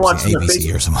shouldn't say NBC,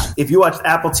 ABC or someone. If you watch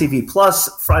Apple TV Plus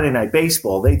Friday Night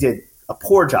Baseball, they did a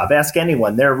poor job. Ask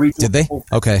anyone. Did they?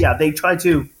 Okay. Yeah, they tried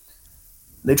to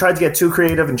get too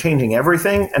creative in changing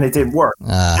everything, and it didn't work.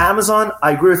 Amazon,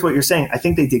 I agree with what you're saying. I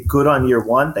think they did good on year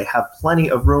one. They have plenty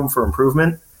of room for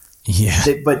improvement. Yeah.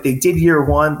 But they did year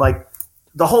one. Like,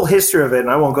 the whole history of it, and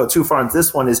I won't go too far into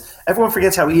this one, is everyone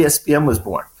forgets how ESPN was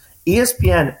born.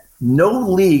 ESPN, no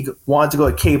league wanted to go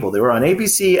to cable. They were on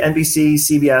ABC, NBC,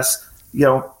 CBS.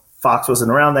 Fox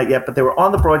wasn't around that yet, but they were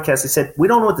on the broadcast. They said, we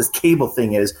don't know what this cable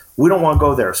thing is. We don't want to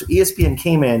go there. So ESPN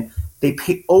came in. They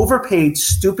overpaid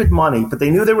stupid money, but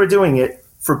they knew they were doing it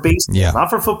for baseball,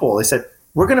 not for football. They said,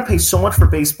 we're going to pay so much for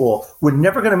baseball. We're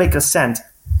never going to make a cent,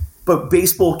 but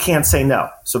baseball can't say no.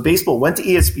 So baseball went to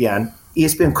ESPN.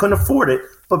 ESPN couldn't afford it,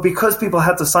 but because people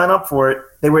had to sign up for it,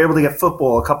 they were able to get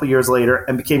football a couple years later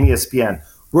and became ESPN.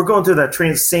 We're going through that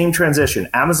same transition.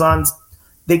 Amazon's,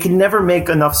 they can never make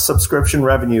enough subscription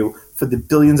revenue for the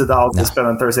billions of dollars they spend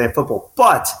on Thursday Night Football.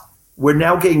 But we're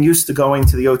now getting used to going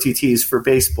to the OTTs for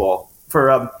baseball,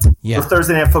 for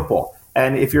Thursday Night Football.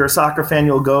 And if you're a soccer fan,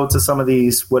 you'll go to some of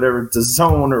these, whatever,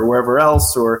 DAZN or wherever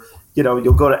else, or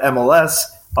you'll go to MLS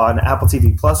on Apple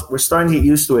TV Plus. We're starting to get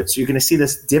used to it. So you're going to see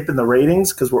this dip in the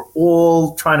ratings because we're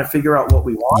all trying to figure out what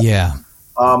we want. Yeah.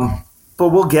 But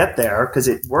we'll get there because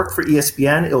it worked for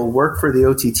ESPN. It'll work for the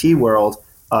OTT world.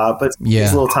 But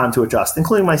it's a little time to adjust,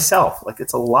 including myself. Like,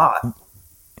 it's a lot.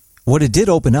 What it did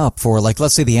open up for, like,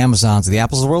 let's say the Amazons, the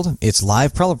Apples of the world, it's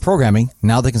live programming.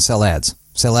 Now they can sell ads,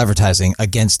 sell advertising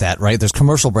against that, right? There's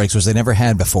commercial breaks, which they never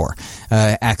had before,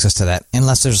 access to that,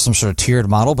 unless there's some sort of tiered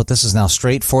model, but this is now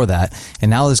straight for that.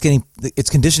 And now it's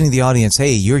conditioning the audience,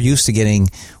 hey, you're used to getting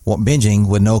binging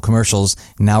with no commercials.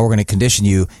 Now we're going to condition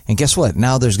you. And guess what?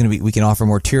 Now we can offer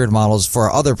more tiered models for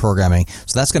our other programming.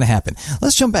 So that's going to happen.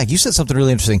 Let's jump back. You said something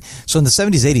really interesting. So in the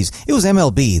 70s, 80s, it was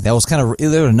MLB. That was kind of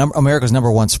America's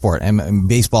number one sport. And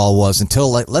baseball was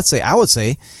until, like, let's say, I would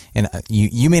say, and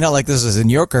you may not like this as a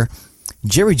New Yorker,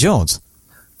 Jerry Jones.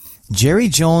 Jerry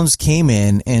Jones came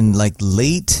in like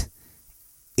late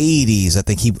 80s. I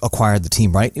think he acquired the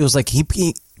team, right? It was like he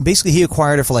basically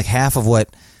acquired it for like half of what,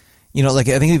 like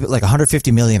I think like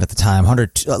 150 million at the time,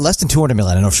 less than 200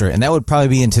 million, I'm not sure. And that would probably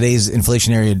be in today's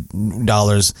inflationary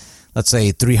dollars, let's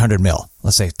say 300 mil.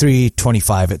 Let's say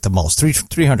 325 at the most,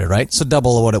 300, right? So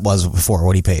double what it was before,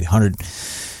 what he paid, 100.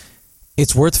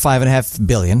 It's worth $5.5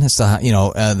 billion. It's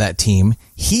that team.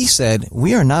 He said,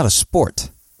 we are not a sport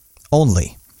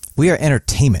only. We are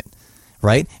entertainment,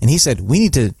 right? And he said, we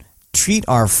need to treat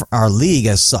our league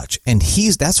as such. And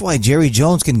that's why Jerry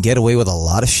Jones can get away with a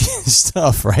lot of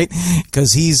stuff, right?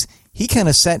 Because he's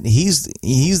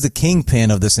the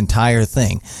kingpin of this entire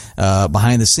thing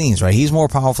behind the scenes, right? He's more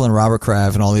powerful than Robert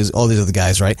Kraft and all these other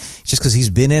guys, right? Just because he's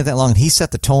been in it that long, and he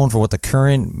set the tone for what the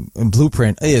current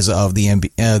blueprint is of the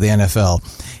NFL.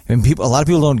 And a lot of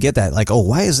people don't get that. Like, oh,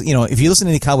 why is if you listen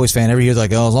to any Cowboys fan every year, they're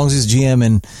like, oh, as long as he's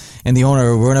GM and the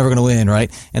owner, we're never going to win,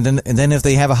 right? And then if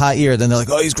they have a hot year, then they're like,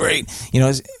 oh, he's great.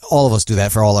 All of us do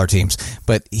that for all our teams.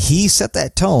 But he set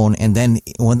that tone, and then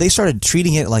when they started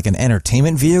treating it like an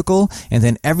entertainment vehicle, and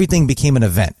then everything became an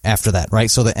event after that, right?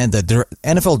 So the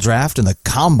NFL draft and the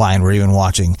combine we're even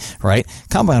watching, right?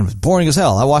 Combine was boring as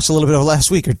hell. I watched a little bit of it last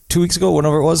week or 2 weeks ago,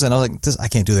 whenever it was, and I was like, I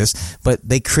can't do this. But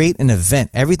they create an event.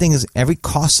 Every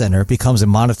cost center becomes a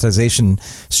monetization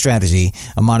strategy,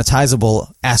 a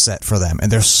monetizable asset for them, and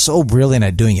they're so brilliant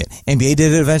at doing it. NBA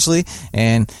did it eventually,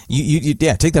 and you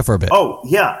take that for a bit. Oh,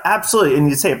 yeah, absolutely. And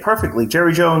you say it perfectly.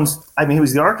 Jerry Jones, I mean, he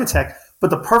was the architect, but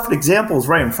the perfect example is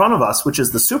right in front of us, which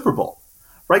is the Super Bowl,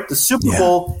 right? The Super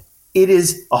Bowl, it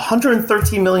is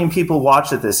 113 million people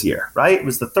watched it this year, right? It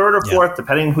was the third or fourth,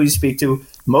 depending on who you speak to,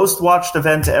 most watched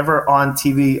event ever on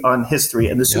TV on history,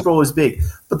 and the Super Bowl is big.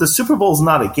 But the Super Bowl is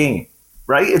not a game,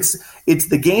 right? It's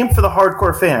the game for the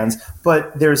hardcore fans,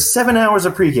 but there's 7 hours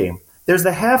of pregame. There's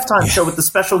the halftime show with the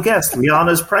special guest.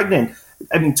 Rihanna's pregnant.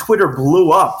 I mean, Twitter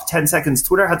blew up 10 seconds.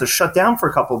 Twitter had to shut down for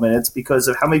a couple of minutes because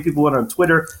of how many people went on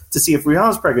Twitter to see if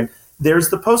Rihanna's pregnant. There's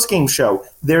the post-game show.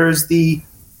 There's the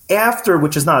after,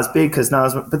 which is not as big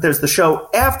but there's the show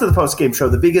after the post-game show,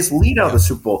 the biggest lead out of the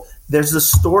Super Bowl. There's the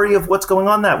story of what's going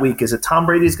on that week. Is it Tom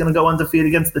Brady's going to go undefeated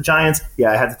against the Giants?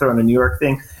 Yeah, I had to throw in a New York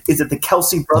thing. Is it the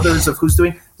Kelsey brothers of who's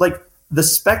doing like the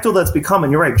spectacle that's become?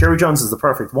 And you're right, Jerry Jones is the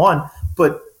perfect one,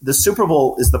 but the Super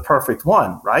Bowl is the perfect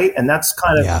one, right? And that's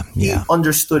kind of he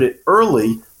understood it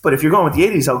early. But if you're going with the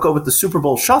 80s, I'll go with the Super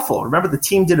Bowl Shuffle. Remember, the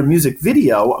team did a music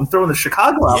video. I'm throwing the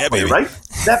Chicago out there, right?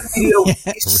 That video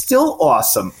is still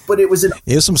awesome, but it was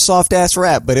some soft ass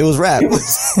rap, but it was rap.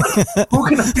 Who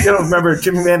can remember?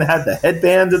 Jimmy Man had the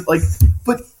headband,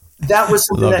 but that was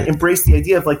something that embraced the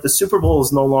idea of the Super Bowl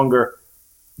is no longer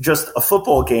just a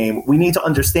football game. We need to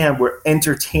understand we're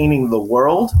entertaining the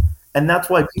world. And that's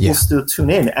why people still tune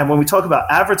in. And when we talk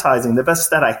about advertising, the best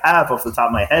stat I have off the top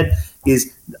of my head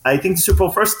is I think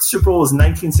the first Super Bowl was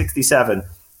 1967.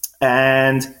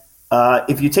 And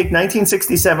if you take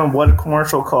 1967, what a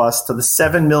commercial cost to the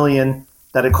 $7 million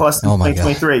that it cost in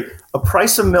 2023, a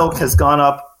price of milk has gone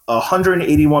up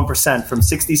 181% from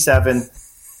 67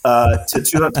 to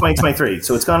 2023.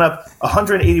 So it's gone up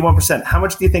 181%. How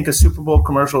much do you think a Super Bowl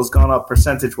commercial has gone up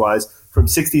percentage-wise from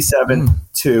 67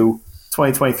 to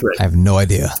 2023? I have no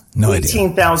idea.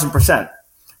 18,000%.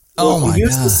 If we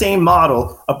use the same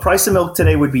model, a price of milk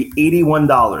today would be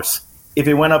 $81 if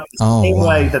it went up the same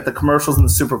way that the commercials in the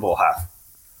Super Bowl have.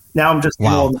 Now I'm just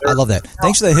I love that.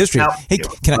 Thanks for that history. Hey,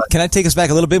 can I take us back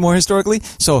a little bit more historically?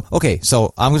 So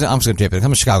I'm just gonna jump in.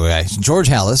 I'm a Chicago guy. George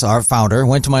Halas, our founder,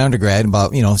 went to my undergrad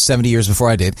about 70 years before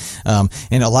I did, and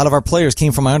a lot of our players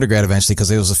came from my undergrad eventually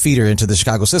because it was a feeder into the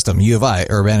Chicago system, U of I,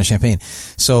 Urbana-Champaign.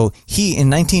 So in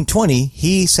 1920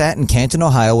 he sat in Canton,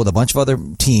 Ohio, with a bunch of other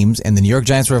teams, and the New York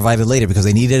Giants were invited later because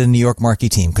they needed a New York marquee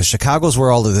team because Chicago's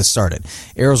where all of this started.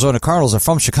 Arizona Cardinals are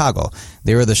from Chicago.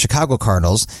 They were the Chicago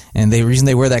Cardinals, and the reason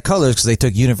they wear that colors because they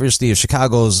took University of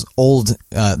Chicago's old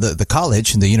the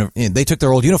college, and they took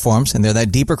their old uniforms, and they're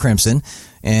that deeper crimson.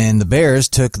 And the Bears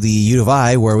took the U of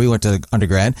I, where we went to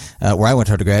undergrad, where I went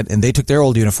to undergrad, and they took their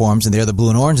old uniforms, and they're the blue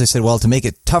and orange. They said, well, to make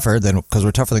it tougher, because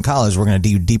we're tougher than college, we're going to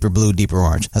do deeper blue, deeper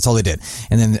orange. That's all they did.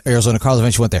 And then the Arizona Cardinals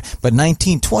eventually went there. But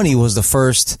 1920 was the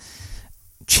first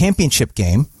championship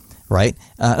game. Right?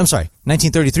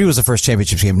 1933 was the first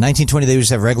championship game. 1920, they would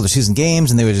just have regular season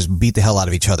games, and they would just beat the hell out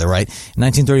of each other, right?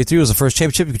 1933 was the first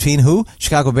championship between who?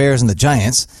 Chicago Bears and the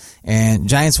Giants. And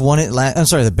Giants won it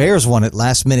the Bears won it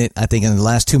last minute, I think, in the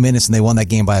last 2 minutes, and they won that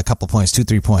game by a couple points,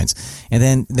 2-3 points.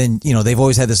 And then they've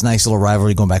always had this nice little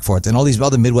rivalry going back and forth. And all these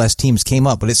other Midwest teams came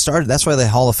up, but that's why the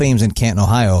Hall of Fame's in Canton,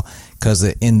 Ohio, because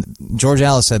George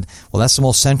Halas said, well, that's the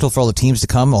most central for all the teams to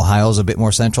come. Ohio's a bit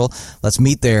more central. Let's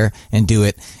meet there and do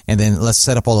it, and then let's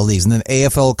set up all the leagues. And then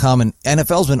AFL will come, and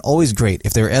NFL's been always great.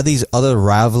 If there are these other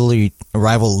rival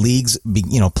leagues,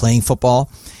 playing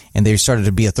football, and they started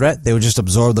to be a threat, they would just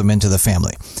absorb them into the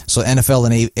family. So NFL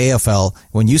and AFL,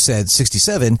 when you said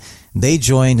 67, they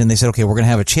joined and they said, okay, we're going to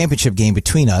have a championship game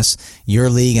between us, your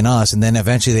league and us, and then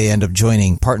eventually they end up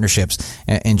joining partnerships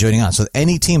and joining on. So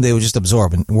any team they would just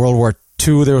absorb. In World War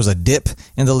II, there was a dip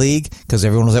in the league because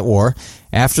everyone was at war.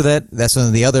 After that, that's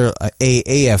when the other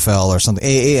AAFL or something,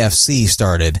 AAFC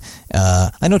started.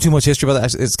 I know too much history about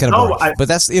that. It's kind of boring. But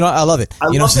that's, I love it. I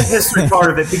love the history part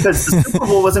of it because the Super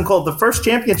Bowl wasn't called, the first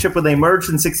championship when they merged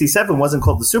in 67 wasn't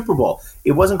called the Super Bowl.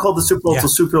 It wasn't called the Super Bowl until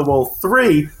Super Bowl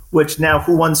III, which now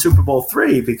who won Super Bowl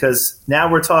III? Because now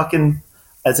we're talking,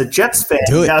 as a Jets fan,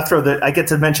 I get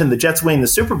to mention the Jets winning the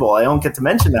Super Bowl. I don't get to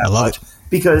mention that much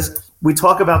because we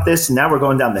talk about this, and now we're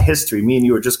going down the history. Me and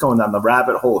you are just going down the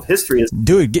rabbit hole of history.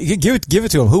 Dude, give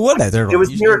it to him. Who won that? It was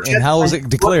New York Jets. And how was it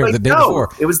declared the day before?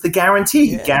 It was the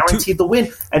guarantee. Guaranteed the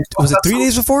win. And was it 3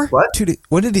 days before? What?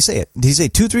 When did he say it? Did he say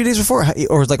 2-3 days before?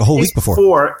 Or was it like a whole week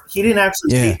before? He didn't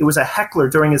actually say it was a heckler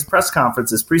during his press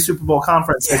conference, his pre-Super Bowl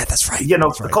conference. Yeah, that's right.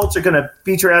 The Colts are going to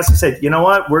beat your ass. He said, you know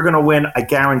what? We're going to win. I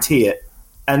guarantee it.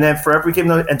 And then for every game,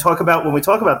 and when we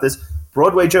talk about this,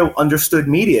 Broadway Joe understood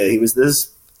media. He was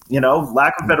this,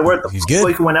 lack of a better word, the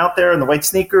boy who went out there in the white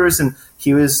sneakers, and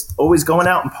he was always going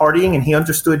out and partying, and he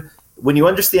understood. When you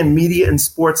understand media and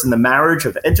sports and the marriage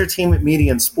of entertainment,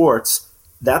 media, and sports,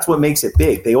 that's what makes it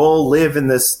big. They all live in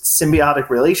this symbiotic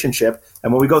relationship.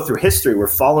 And when we go through history, we're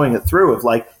following it through of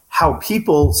like how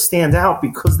people stand out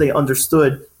because they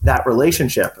understood that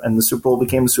relationship. And the Super Bowl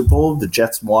became the Super Bowl. The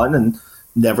Jets won, and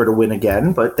never to win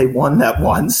again, but they won that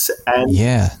once. And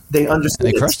they understood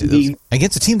and they crushed it.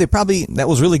 Against a team that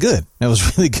was really good. That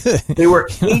was really good. They were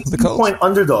 18-point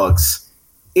underdogs.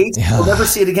 We'll never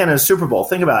see it again in a Super Bowl.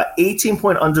 Think about it,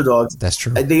 18-point underdogs. That's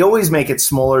true. They always make it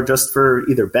smaller just for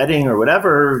either betting or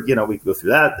whatever. We can go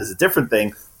through that as a different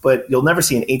thing, but you'll never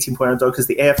see an 18-point underdog because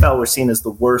the AFL were seen as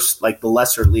the worst, like the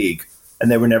lesser league,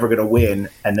 and they were never going to win,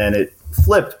 and then it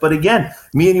flipped. But again,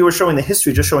 me and you were showing the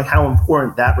history, just showing how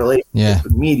important that relationship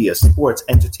with media, sports,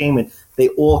 entertainment, they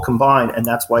all combine, and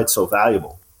that's why it's so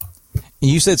valuable.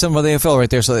 You said something about the AFL right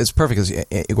there, so it's perfect.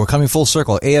 We're coming full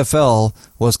circle. AFL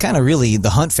was kind of really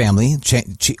the Hunt family,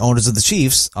 owners of the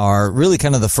Chiefs, are really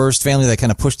kind of the first family that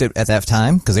kind of pushed it at that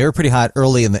time because they were pretty hot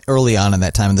early on in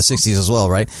that time in the 60s as well,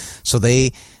 right? So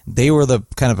they were the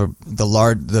kind of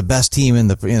the best team in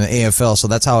the AFL. So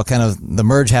that's how it kind of the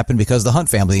merge happened because the Hunt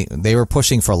family, they were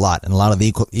pushing for a lot and a lot of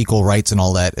the equal rights and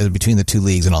all that between the two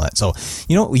leagues and all that. So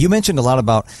you mentioned a lot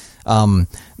about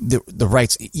the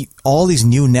rights, all these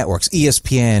new networks,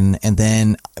 ESPN, and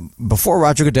then before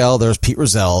Roger Goodell, there was Pete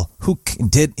Rozelle,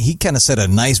 he kind of set a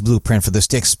nice blueprint for this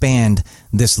to expand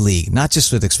this league, not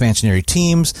just with expansionary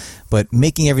teams, but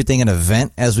making everything an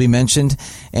event, as we mentioned,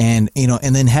 and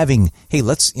then having, hey,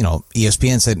 let's,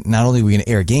 ESPN said not only are we going to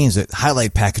air games, but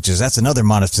highlight packages. That's another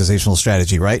monetizational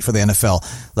strategy, right, for the NFL.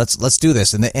 Let's do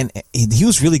this, and he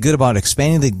was really good about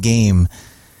expanding the game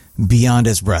beyond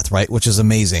his breath, right? Which is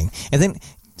amazing. And then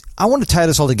I want to tie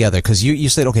this all together because you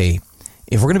said, okay,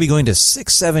 if we're going to be going to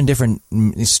 6-7 different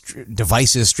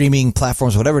devices, streaming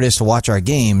platforms, whatever it is to watch our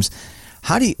games,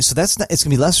 it's going to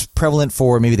be less prevalent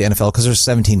for maybe the NFL because there's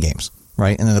 17 games,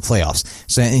 right? And then the playoffs.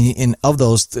 So of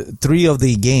those, 3 of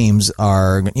the games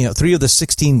are, 3 of the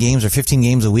 16 games or 15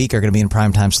 games a week are going to be in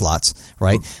primetime slots,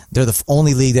 right? They're the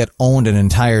only league that owned an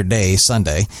entire day,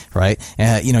 Sunday, right?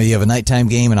 You have a nighttime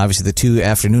game and obviously the 2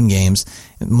 afternoon games,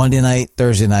 Monday night,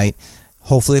 Thursday night.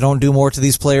 Hopefully they don't do more to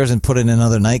these players and put it in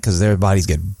another night because their bodies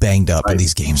get banged up in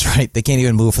these games, right? They can't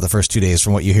even move for the first 2 days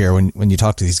from what you hear when you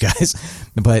talk to these guys.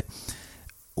 But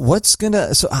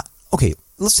okay,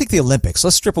 let's take the Olympics.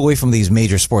 Let's strip away from these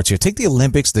major sports here. Take the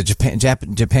Olympics, the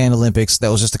Japan Olympics. That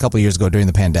was just a couple of years ago during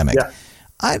the pandemic. Yeah.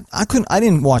 I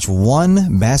didn't watch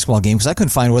one basketball game because I couldn't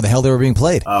find where the hell they were being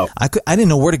played. Oh. I didn't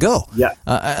know where to go. Yeah.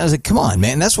 I was like, come on,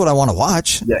 man. That's what I want to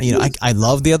watch. Yeah, I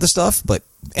love the other stuff, but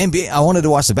NBA, I wanted to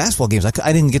watch the basketball games.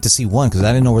 I didn't get to see one because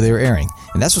I didn't know where they were airing.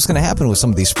 And that's what's going to happen with some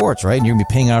of these sports, right? And you're going to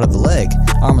be paying out of the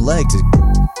arm and leg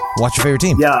to watch your favorite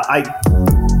team. Yeah, I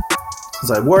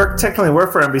technically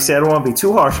work for NBC. I don't want to be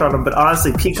too harsh on them, but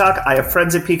honestly, Peacock, I have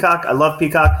friends at Peacock. I love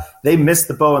Peacock. They missed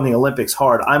the boat on the Olympics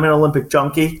hard. I'm an Olympic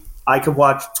junkie. I could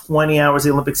watch 20 hours of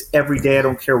the Olympics every day. I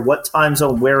don't care what time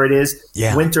zone, where it is,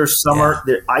 winter, summer.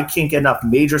 Yeah. I can't get enough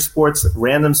major sports,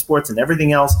 random sports, and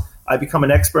everything else. I become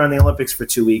an expert on the Olympics for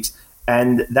 2 weeks,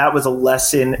 and that was a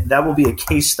lesson. That will be a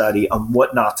case study on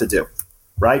what not to do,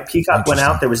 right? Peacock went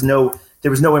out. There was no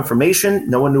information.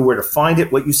 No one knew where to find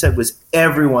it. What you said was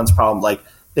everyone's problem. Like,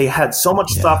 they had so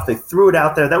much stuff. They threw it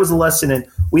out there. That was a lesson. And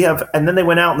then they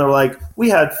went out and they were like, we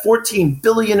had 14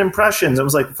 billion impressions. It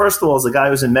was like, first of all, as a guy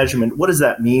who's in measurement, what does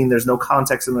that mean? There's no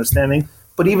context and understanding.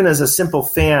 But even as a simple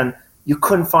fan, you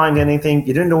couldn't find anything.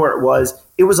 You didn't know where it was.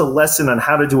 It was a lesson on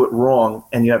how to do it wrong.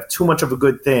 And you have too much of a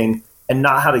good thing and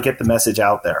not how to get the message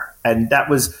out there. And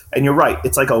you're right.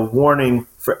 It's like a warning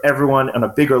for everyone on a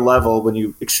bigger level when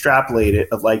you extrapolate it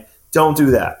of like, don't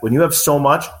do that. When you have so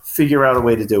much, figure out a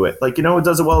way to do it. Like, who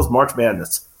does it well is March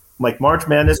Madness. Like March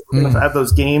Madness, we're going to have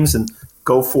those games and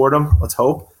go Fordham. Let's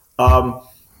hope. But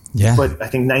I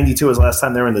think 92 was the last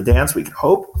time they were in the dance. We can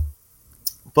hope.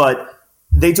 But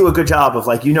they do a good job of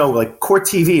like Court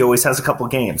TV always has a couple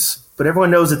of games, but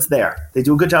everyone knows it's there. They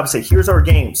do a good job of saying, here's our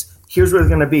games. Here's where they're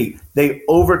going to be. They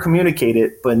over communicate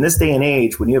it. But in this day and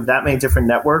age, when you have that many different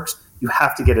networks, You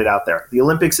have to get it out there. The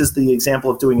Olympics is the example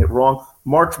of doing it wrong.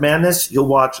 March Madness, you'll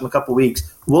watch in a couple of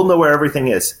weeks. We'll know where everything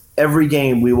is. Every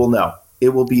game we will know. It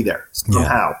will be there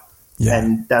somehow. Yeah.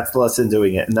 And that's the lesson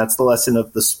doing it. And that's the lesson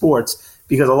of the sports,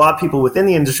 because a lot of people within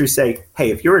the industry say, hey,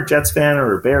 if you're a Jets fan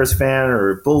or a Bears fan or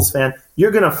a Bulls fan,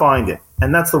 you're going to find it.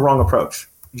 And that's the wrong approach.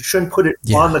 You shouldn't put it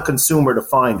on the consumer to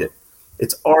find it.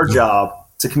 It's our job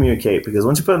to communicate, because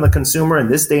once you put it on the consumer in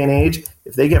this day and age,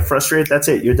 if they get frustrated, that's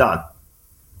it. You're done.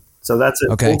 So that's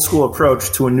an old school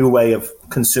approach to a new way of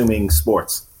consuming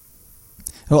sports.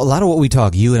 Well, a lot of what we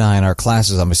talk, you and I in our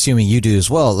classes, I'm assuming you do as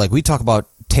well, like we talk about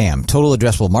TAM, total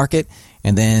addressable market,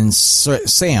 and then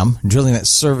SAM, drilling that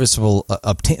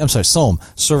SOM,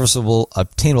 serviceable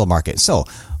obtainable market. So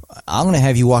I'm going to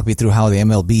have you walk me through how the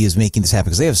MLB is making this happen,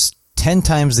 because they have 10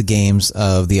 times the games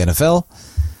of the NFL,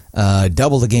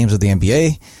 double the games of the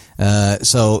NBA.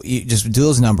 So you just do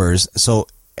those numbers. So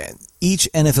each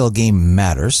NFL game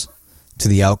matters to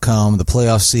the outcome, the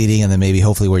playoff seeding, and then maybe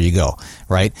hopefully where you go,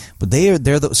 right? But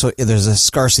so there's a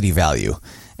scarcity value.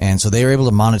 And so they are able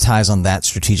to monetize on that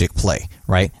strategic play,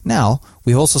 right? Now,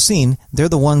 we've also seen they're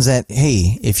the ones that,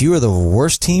 hey, if you are the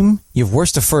worst team, you have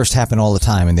worst to first happen all the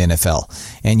time in the NFL.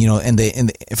 And,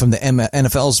 from the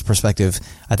NFL's perspective,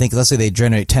 I think, let's say they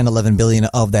generate 10, 11 billion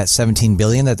of that 17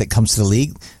 billion that comes to the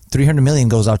league. 300 million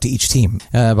goes out to each team,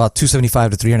 about 275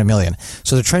 to 300 million.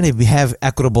 So they're trying to have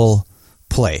equitable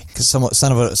play, because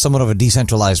somewhat of a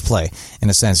decentralized play in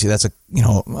a sense. That's a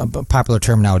popular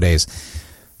term nowadays.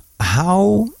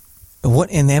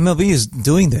 And the MLB is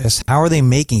doing this, how are they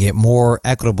making it more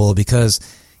equitable? Because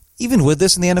even with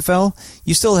this in the NFL,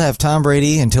 you still have Tom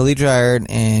Brady until he retired,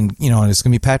 and it's going to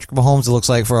be Patrick Mahomes, it looks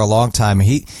like, for a long time.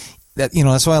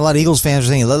 That's why a lot of Eagles fans are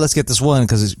saying, let's get this one,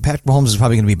 because Patrick Mahomes is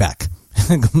probably going to be back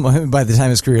by the time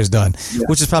his career is done,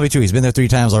 which is probably true. He's been there 3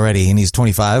 times already, and he's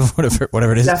 25,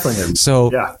 whatever it is. Definitely.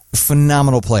 So,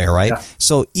 phenomenal player, right? Yeah.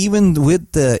 So even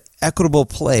with the equitable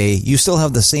play, you still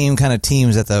have the same kind of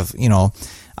teams that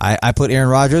I put Aaron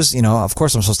Rodgers, of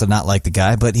course I'm supposed to not like the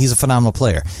guy, but he's a phenomenal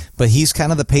player. But he's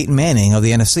kind of the Peyton Manning of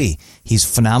the NFC. He's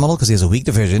phenomenal because he has a weak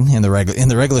division in the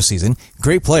regular season.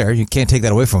 Great player. You can't take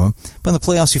that away from him. But in the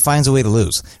playoffs, he finds a way to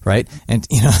lose, right? And,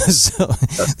 so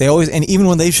they always, and even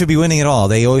when they should be winning it all,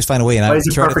 they always find a way. And I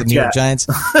credit the New York Giants.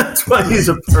 That's why he's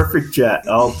a perfect Jet.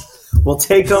 We'll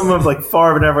take him of like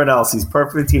Favre and everyone else. He's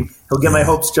perfect for the team. He'll get my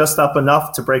hopes just up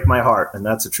enough to break my heart, and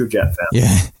that's a true Jet fan.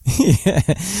 Yeah.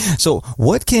 So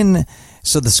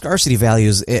the scarcity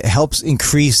values, it helps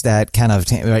increase that kind of,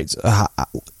 right?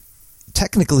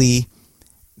 Technically,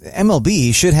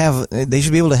 MLB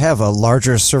should be able to have a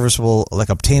larger serviceable, like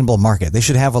obtainable market. They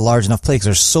should have a large enough play, because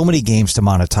there's so many games to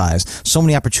monetize, so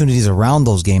many opportunities around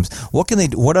those games. What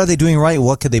are they doing right?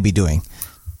 What could they be doing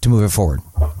to move it forward?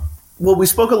 Well, we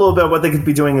spoke a little bit about what they could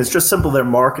be doing is just simple their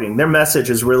marketing. Their message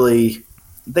is really,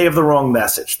 they have the wrong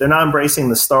message. They're not embracing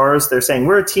the stars. They're saying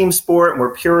we're a team sport and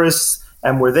we're purists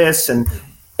and we're this, and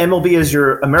MLB is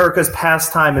your America's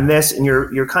pastime and this, and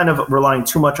you're kind of relying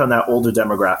too much on that older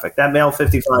demographic, that male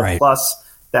 55 plus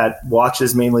that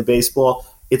watches mainly baseball.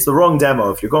 It's the wrong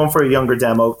demo. If you're going for a younger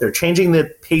demo, they're changing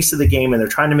the pace of the game and they're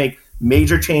trying to make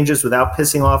major changes without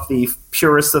pissing off the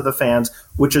purists of the fans,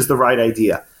 which is the right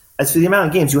idea. As for the amount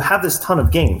of games, you have this ton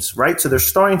of games, right? So they're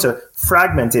starting to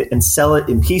fragment it and sell it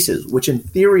in pieces, which in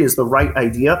theory is the right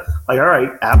idea. Like, all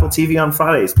right, Apple TV on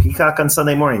Fridays, Peacock on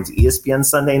Sunday mornings, ESPN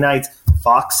Sunday nights,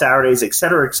 Fox Saturdays, et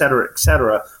cetera, et cetera, et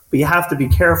cetera. But you have to be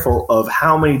careful of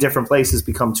how many different places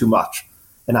become too much.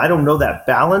 And I don't know that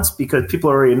balance, because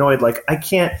people are already annoyed. Like, I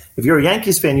can't – if you're a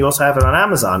Yankees fan, you also have it on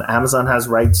Amazon. Amazon has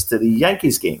rights to the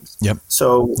Yankees games. Yep.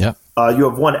 So you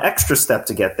have one extra step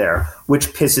to get there,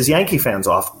 which pisses Yankee fans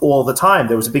off all the time.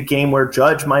 There was a big game where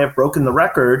Judge might have broken the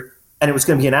record, and it was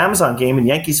going to be an Amazon game, and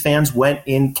Yankees fans went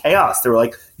in chaos. They were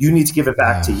like, you need to give it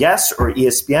back to Yes or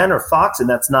ESPN or Fox, and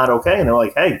that's not okay. And they're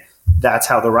like, hey, that's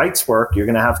how the rights work. You're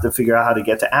going to have to figure out how to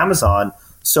get to Amazon.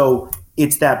 So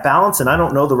it's that balance, and I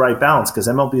don't know the right balance, because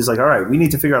MLB is like, all right, we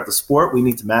need to figure out the sport. We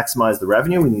need to maximize the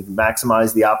revenue. We need to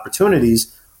maximize the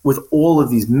opportunities with all of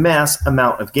these mass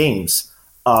amount of games.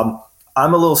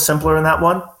 I'm a little simpler in that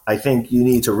one. I think you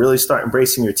need to really start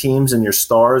embracing your teams and your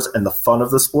stars and the fun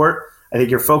of the sport. I think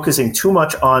you're focusing too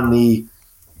much on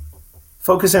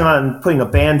putting a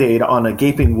Band-Aid on a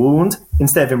gaping wound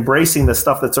instead of embracing the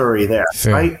stuff that's already there,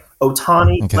 right?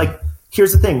 Ohtani,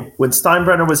 here's the thing. When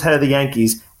Steinbrenner was head of the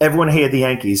Yankees, everyone hated the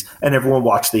Yankees and everyone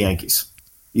watched the Yankees.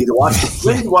 You either watched them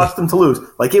win, you watched them to lose.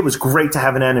 Like, it was great to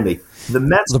have an enemy. The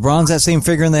Mets. LeBron's that same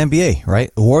figure in the NBA, right?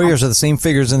 The Warriors are the same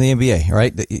figures in the NBA,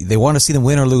 right? They want to see them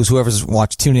win or lose. Whoever's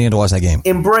tuning in to watch that game.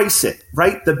 Embrace it,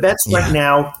 right? The Mets right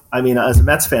now. I mean, as a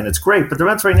Mets fan, it's great. But the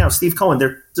Mets right now, Steve Cohen,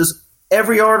 they're just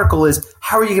Every article is,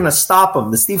 how are you going to stop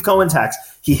him? The Steve Cohen tax.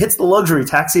 He hits the luxury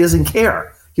tax. He doesn't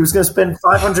care. He was going to spend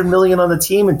 $500 million on the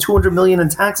team and $200 million in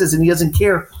taxes, and he doesn't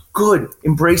care. Good.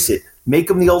 Embrace it. Make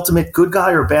him the ultimate good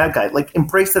guy or bad guy. Like,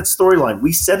 embrace that storyline.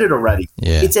 We said it already.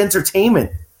 Yeah. It's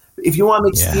entertainment. If you want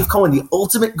to make Steve Cohen the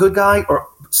ultimate good guy, or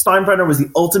Steinbrenner was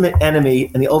the ultimate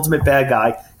enemy and the ultimate bad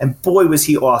guy, and boy, was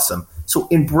he awesome. So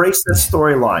embrace that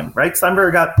storyline, right?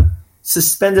 Steinbrenner got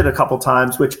suspended a couple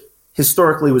times, which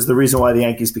historically was the reason why the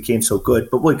Yankees became so good.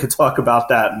 But we could talk about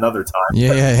that another time.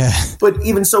 Yeah. But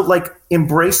even so, like,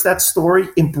 embrace that story,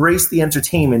 embrace the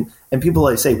entertainment. And people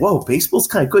like say, whoa, baseball's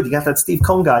kind of good. You got that Steve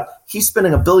Cohen guy. He's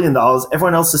spending $1 billion.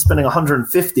 Everyone else is spending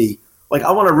 $150. Like,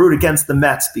 I want to root against the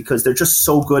Mets because they're just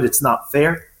so good. It's not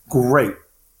fair. Great.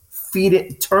 Feed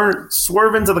it,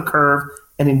 swerve into the curve,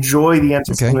 and enjoy the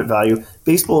entertainment value.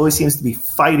 Baseball always seems to be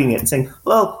fighting it and saying,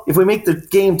 well, if we make the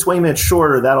game 20 minutes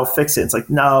shorter, that'll fix it. It's like,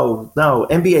 no,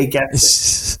 NBA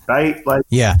gets it, right? Like,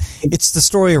 yeah, it's the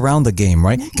story around the game,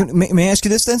 right? May I ask you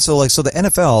this then? So the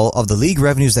NFL, of the league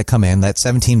revenues that come in, that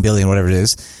 $17 billion, whatever it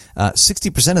is,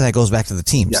 60% of that goes back to the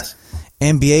teams. Yes.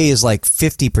 NBA is like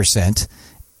 50%.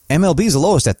 MLB is the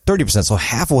lowest at 30%, so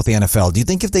half of what the NFL. Do you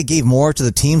think if they gave more to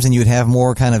the teams, then you would have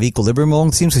more kind of equilibrium among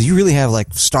the teams? Because you really have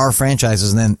like star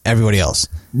franchises and then everybody else.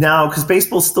 No, because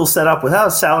baseball's still set up without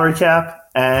a salary cap,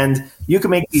 and you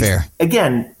can make these,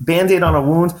 again, Band-Aid on a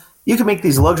wound, you can make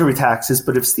these luxury taxes,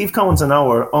 but if Steve Cohen's an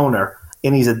owner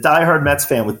and he's a diehard Mets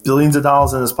fan with billions of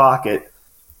dollars in his pocket,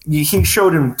 he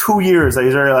showed him 2 years that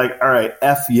he's already like, all right,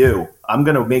 F you. I'm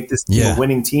going to make this team a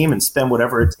winning team and spend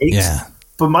whatever it takes. Yeah.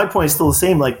 But my point is still the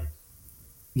same. Like,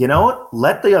 you know what?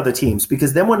 Let the other teams,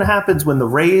 because then what happens when the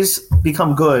Rays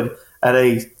become good at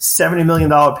a $70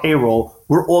 million payroll,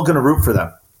 we're all going to root for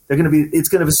them. It's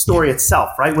going to be a story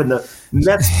itself, right? When the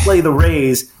Mets play the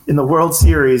Rays in the World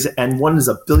Series and one is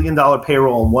 $1 billion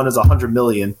payroll and one is $100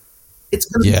 million, it's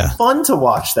going to be fun to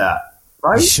watch that,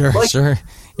 right? Sure.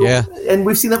 Yeah. And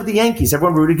we've seen that with the Yankees.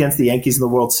 Everyone rooted against the Yankees in the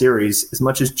World Series. As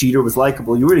much as Jeter was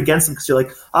likable, you root against them because you're like,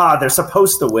 they're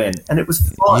supposed to win. And it was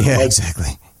fun. Yeah,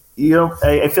 exactly. You know,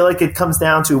 I feel like it comes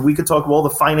down to, we could talk about all the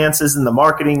finances and the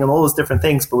marketing and all those different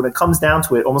things, but when it comes down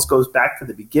to it, almost goes back to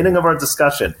the beginning of our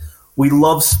discussion. We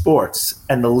love sports,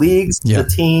 and the leagues, the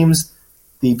teams,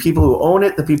 the people who own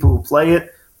it, the people who play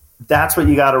it, that's what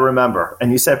you got to remember.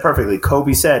 And you said perfectly.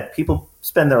 Kobe said, people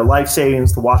spend their life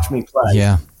savings to watch me play.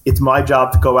 Yeah. It's my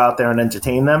job to go out there and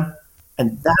entertain them.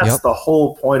 And that's the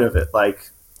whole point of it. Like,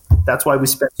 that's why we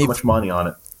spend so much money on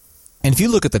it. And if you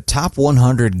look at the top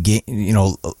 100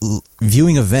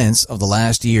 viewing events of the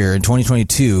last year in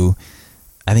 2022,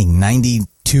 I think 93%,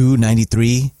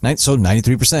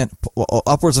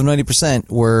 upwards of 90%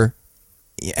 were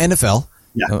NFL.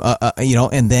 Yeah.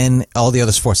 And then all the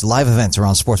other sports, live events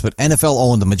around sports, but NFL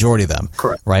owned the majority of them.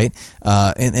 Correct. Right.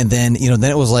 And then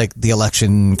it was like the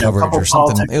election coverage or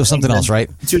something. It was something else, right?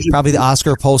 Probably the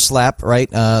Oscar post slap,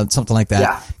 right? Something like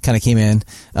that kind of came in.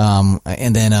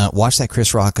 And then watch that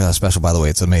Chris Rock special, by the way.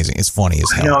 It's amazing. It's funny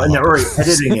as hell. I know, and they're already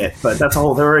editing it, but that's they're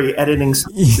already editing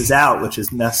pieces out, which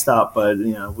is messed up. But,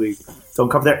 we don't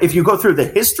cover that. If you go through the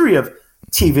history of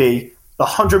TV, the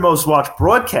 100 most watched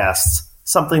broadcasts,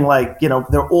 something like,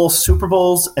 they're all Super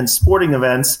Bowls and sporting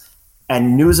events,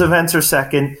 and news events are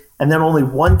second, and then only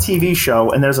one TV show,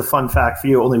 and there's a fun fact for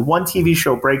you, only one TV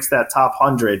show breaks that top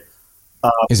 100.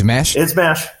 Is it MASH? It's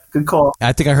MASH. Good call.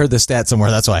 I think I heard the stat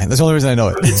somewhere. That's why. That's the only reason I know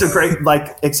it. It's a great,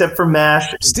 except for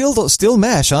MASH. Still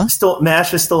MASH, huh?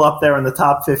 MASH is still up there in the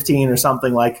top 15 or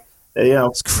something like.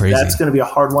 It's crazy. That's going to be a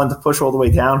hard one to push all the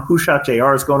way down. Who Shot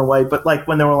JR is going away, but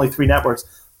when there were only 3 networks.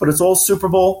 But it's all Super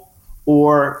Bowl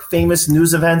or famous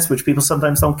news events, which people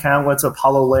sometimes don't count. What's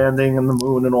Apollo landing and the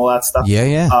moon and all that stuff.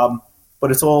 Yeah.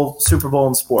 But it's all Super Bowl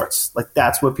and sports.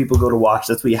 That's what people go to watch.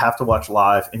 That's what you have to watch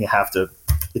live, and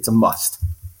it's a must.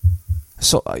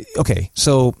 So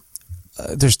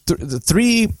there's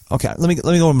three. Okay, let me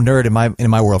go nerd in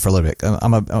my world for a little bit.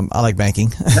 I like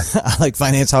banking. I like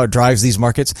finance, how it drives these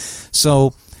markets.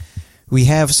 So we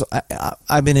have. So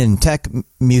I've been in tech,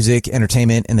 music,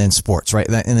 entertainment, and then sports, right?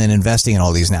 And then investing in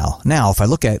all these now. Now, if I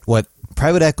look at what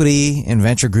private equity and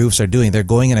venture groups are doing, they're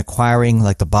going and acquiring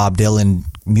like the Bob Dylan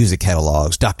music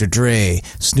catalogs, Dr. Dre,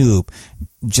 Snoop,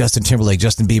 Justin Timberlake,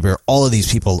 Justin Bieber, all of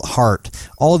these people, Heart,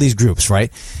 all of these groups,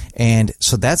 right? And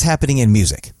so that's happening in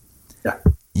music. Yeah.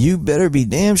 You better be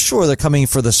damn sure they're coming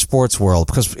for the sports world,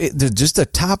 because they're just the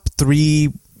top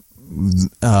 3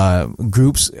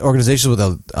 groups, organizations with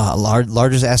the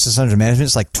largest assets under management.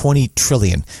 It's like 20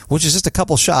 trillion, which is just a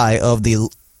couple shy of the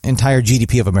entire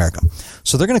GDP of America.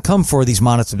 So they're going to come for these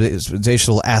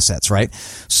monetizational assets, right?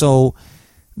 So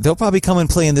they'll probably come and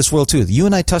play in this world too. You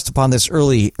and I touched upon this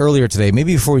earlier today,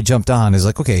 maybe before we jumped on, is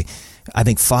like, okay, I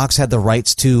think Fox had the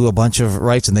rights to a bunch of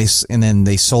rights, and then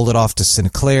they sold it off to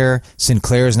Sinclair.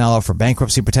 Sinclair is now up for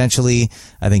bankruptcy potentially.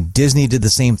 I think Disney did the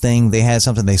same thing. They had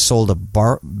something they sold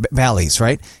to Bally's,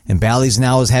 right? And Bally's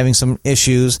now is having some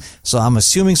issues. So I'm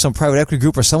assuming some private equity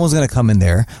group or someone's going to come in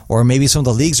there, or maybe some of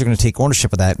the leagues are going to take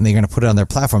ownership of that and they're going to put it on their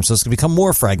platform. So it's going to become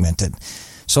more fragmented.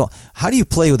 So how do you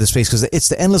play with this space? Because it's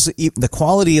the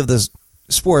quality of the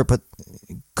sport, but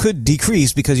could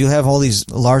decrease because you have all these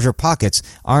larger pockets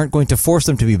aren't going to force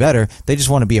them to be better. They just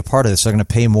want to be a part of this. They're going to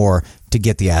pay more to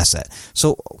get the asset.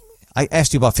 So I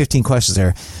asked you about 15 questions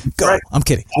there. Go. Right. I'm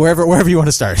kidding. Wherever you want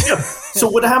to start. Yeah. So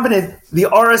what happened is the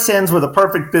RSNs were the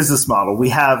perfect business model. We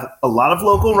have a lot of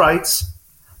local rights.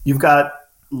 You've got a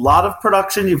lot of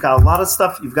production. You've got a lot of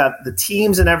stuff. You've got the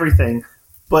teams and everything.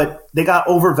 But they got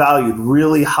overvalued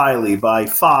really highly by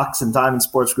Fox and Diamond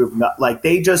Sports Group. Like,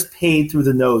 they just paid through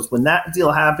the nose. When that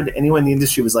deal happened, anyone in the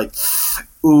industry was like,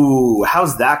 ooh,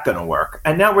 how's that going to work?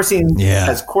 And now we're seeing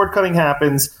as cord cutting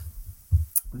happens,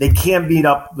 they can't beat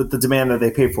up with the demand that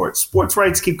they pay for it. Sports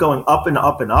rights keep going up and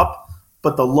up and up,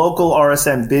 but the local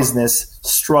RSN business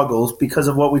struggles because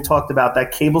of what we talked about,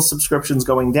 that cable subscriptions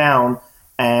going down.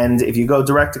 And if you go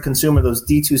direct to consumer, those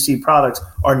D2C products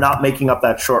are not making up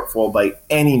that shortfall by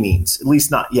any means, at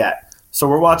least not yet. So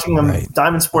we're watching them. Right.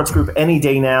 Diamond Sports Group any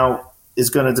day now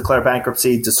is going to declare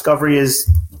bankruptcy. Discovery is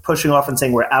pushing off and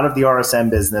saying we're out of the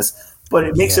RSN business. But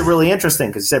it makes it really interesting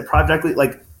because you said private equity,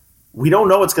 like, we don't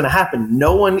know what's going to happen.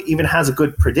 No one even has a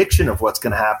good prediction of what's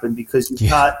going to happen because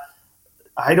you've got,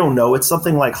 I don't know, it's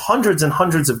something like hundreds and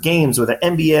hundreds of games with the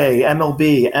NBA,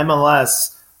 MLB,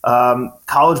 MLS,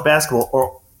 college basketball,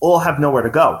 or all have nowhere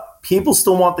to go. People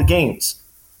still want the games.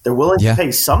 They're willing to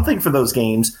pay something for those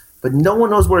games, but no one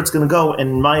knows where it's going to go.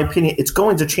 And in my opinion, it's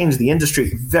going to change the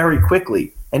industry very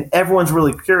quickly. And everyone's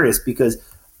really curious because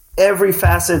every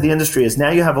facet of the industry is now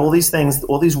you have all these things,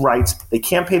 all these rights. They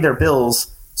can't pay their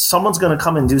bills. Someone's going to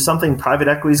come and do something. Private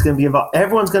equity is going to be involved.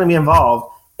 Everyone's going to be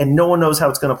involved, and no one knows how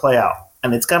it's going to play out.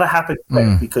 And it's got to happen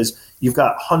quick because you've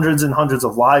got hundreds and hundreds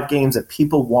of live games that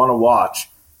people want to watch.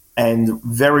 And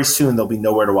very soon there'll be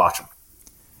nowhere to watch them.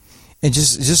 And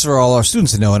just for all our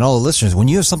students to know and all the listeners, when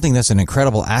you have something that's an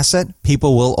incredible asset,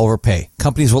 people will overpay.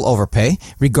 Companies will overpay,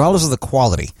 regardless of the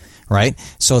quality, right?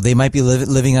 So they might be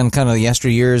living on kind of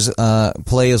yesteryear's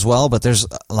play as well, but there's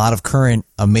a lot of current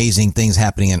amazing things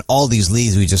happening in all these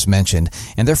leagues we just mentioned,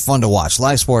 and they're fun to watch.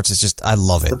 Live sports is just, I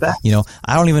love it. You know,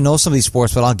 I don't even know some of these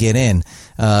sports, but I'll get in.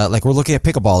 Like we're looking at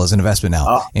pickleball as an investment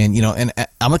now, and you know, and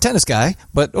I'm a tennis guy,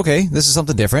 but okay, this is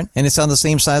something different, and it's on the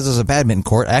same size as a badminton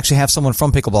court. I actually have someone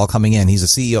from pickleball coming in. He's a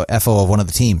CEO, FO of one of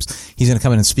the teams. He's going to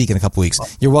come in and speak in a couple weeks.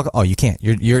 You're welcome. Oh, you can't.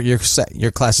 You're set.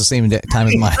 Your class the same time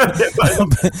as mine.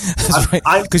 That's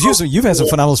right. Because you've had some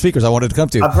phenomenal speakers I wanted to come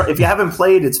to. If you haven't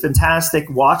played, it's fantastic.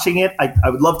 Watching it, I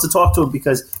would love to talk to them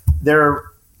because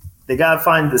they got to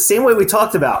find the same way we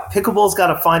talked about. Pickleball's got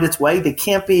to find its way. They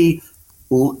can't be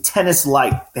tennis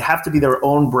light. They have to be their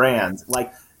own brand.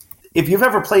 Like, if you've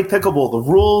ever played pickleball, the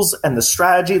rules and the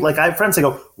strategy, like I have friends that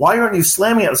go, why aren't you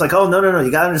slamming it? I was like, oh, no.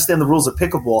 You got to understand the rules of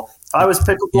pickleball. If I was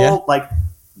pickleball, like,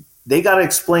 they got to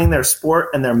explain their sport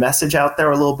and their message out there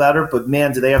a little better. But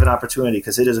man, do they have an opportunity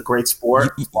because it is a great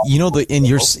sport. You know, and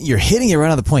you're hitting it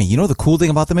right on the point. You know, the cool thing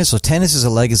about them is, so tennis is a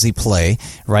legacy play,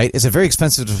 right? It's a very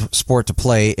expensive sport to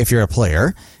play if you're a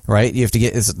player, right? You have to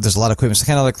there's a lot of equipment. It's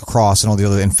kind of like lacrosse and all the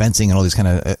other, and fencing and all these kind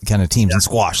of teams, and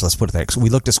squash. Let's put it there. So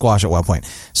we looked at squash at one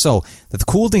point. So the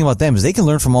cool thing about them is they can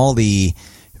learn from all the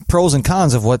pros and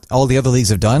cons of what all the other leagues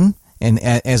have done. And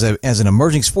as an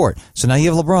emerging sport. So now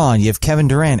you have LeBron, you have Kevin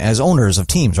Durant as owners of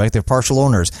teams, right? They're partial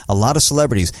owners. A lot of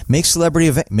celebrities. Make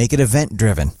it event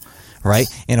driven, right?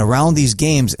 And around these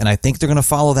games, and I think they're going to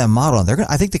follow that model. And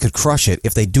I think they could crush it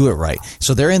if they do it right.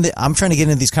 So I'm trying to get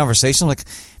into these conversations. Like,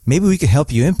 maybe we could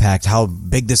help you impact how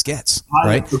big this gets,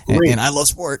 right? And I love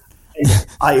sport.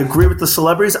 I agree with the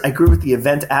celebrities. I agree with the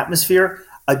event atmosphere.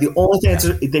 The only thing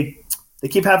is they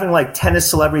keep having like tennis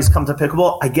celebrities come to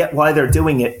pickleball. I get why they're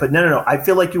doing it, but no. I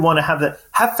feel like you want to have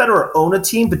Federer own a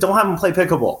team, but don't have them play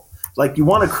pickleball. Like, you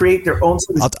want to create their own.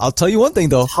 I'll tell you one thing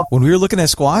though. When we were looking at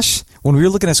squash,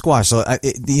 so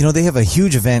they have a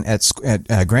huge event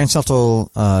at Grand Central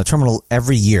Terminal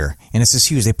every year, and it's this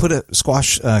huge. They put a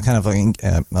squash kind of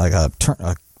like a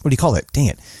what do you call it? Dang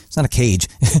it! It's not a cage.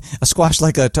 A squash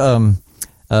like a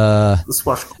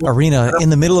arena in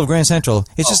the middle of Grand Central.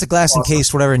 It's just a glass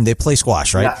encased whatever, and they play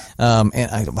squash, right? Yeah.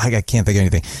 And I can't think of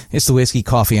anything. It's the whiskey,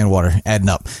 coffee, and water adding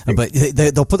up. But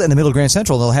they'll put that in the middle of Grand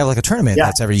Central. They'll have like a tournament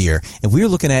that's every year. And we were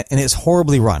looking at, and it's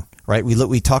horribly run, right?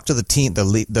 We talked to the team,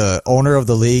 the owner of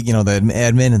the league, the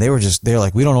admin, and they're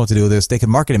like, we don't know what to do with this. They can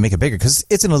market and make it bigger because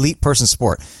it's an elite person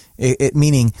sport.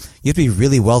 Meaning you have to be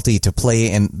really wealthy to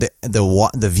play, and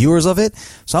the viewers of it.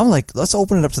 So I'm like, let's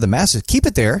open it up to the masses. Keep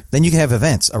it there, then you can have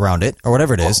events around it or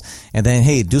whatever it is, and then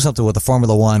hey, do something with the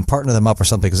Formula One, partner them up or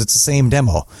something because it's the same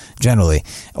demo generally.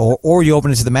 Or you open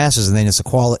it to the masses, and then it's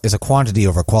a quantity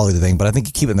over a quality thing. But I think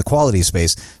you keep it in the quality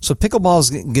space. So pickleball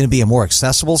is going to be a more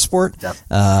accessible sport,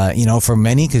 for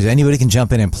many because anybody can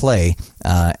jump in and play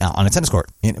on a tennis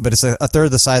court. But it's a third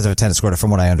the size of a tennis court,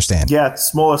 from what I understand. Yeah, it's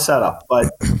smaller setup,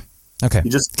 but. Okay.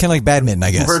 You just kind of like badminton, I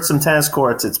guess. Convert some tennis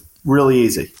courts. It's really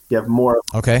easy. You have more.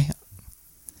 Okay.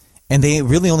 And they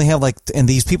really only have and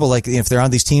these people, if they're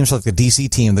on these teams, like the DC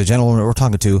team, the gentleman we're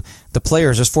talking to, the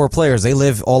players, there's 4 players. They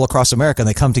live all across America and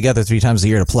they come together 3 times a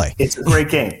year to play. It's a great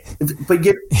game. But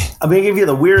I'm going to give you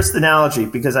the weirdest analogy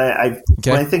because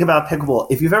when I think about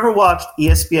pickleball, if you've ever watched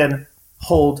ESPN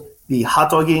hold the hot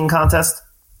dog eating contest,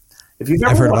 if you've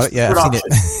ever watched production,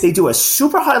 they do a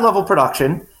super high level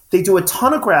production. They do a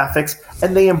ton of graphics,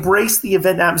 and they embrace the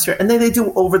event atmosphere, and then they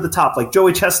do over the top. Like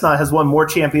Joey Chestnut has won more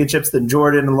championships than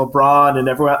Jordan and LeBron and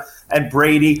everyone and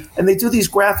Brady, and they do these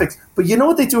graphics. But you know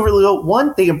what they do really well?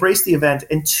 1, they embrace the event,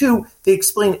 and 2, they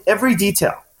explain every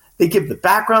detail. They give the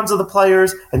backgrounds of the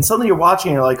players, and suddenly you're watching,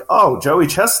 and you're like, oh, Joey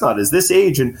Chestnut is this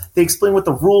age, and they explain what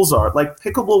the rules are. Like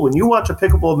pickleball, when you watch a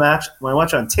pickleball match, when I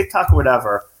watch it on TikTok or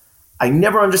whatever, I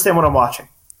never understand what I'm watching.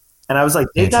 And I was like,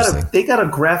 they got to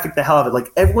graphic the hell out of it.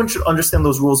 Like everyone should understand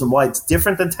those rules and why it's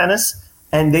different than tennis,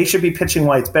 and they should be pitching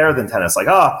why it's better than tennis. Like,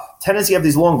 tennis, you have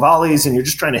these long volleys and you're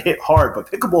just trying to hit hard,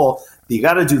 but pickleball, you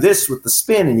got to do this with the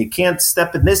spin and you can't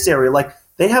step in this area. Like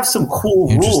they have some cool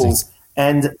rules,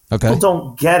 and people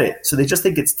don't get it, so they just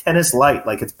think it's tennis light,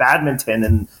 like it's badminton,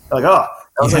 and they're like,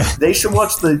 like, they should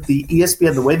watch the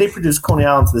ESPN, the way they produce Coney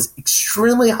Island to this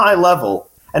extremely high level.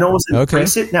 And almost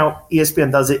embrace it. Now, ESPN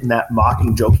does it in that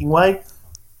mocking, joking way.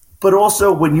 But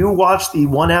also, when you watch the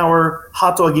 1-hour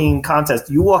hot dog eating contest,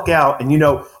 you walk out and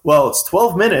it's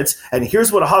 12 minutes, and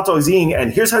here's what a hot dog is eating,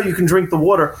 and here's how you can drink the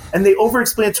water. And they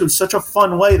over-explain it to such a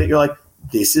fun way that you're like,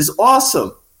 this is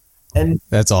awesome. And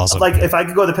that's awesome. Like, if I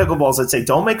could go to pickleballs, I'd say,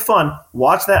 don't make fun.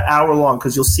 Watch that hour long,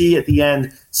 because you'll see at the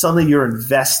end, suddenly you're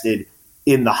invested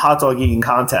in the hot dog eating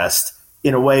contest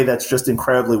in a way that's just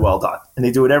incredibly well done. And they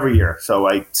do it every year. So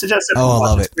I suggest it. I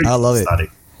love it. I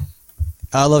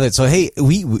love it. So, hey,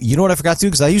 you know what I forgot to do?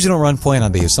 Because I usually don't run point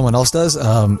on these. Someone else does.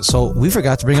 So we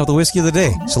forgot to bring up the whiskey of the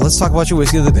day. So let's talk about your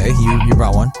whiskey of the day. You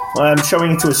brought one. Well, I'm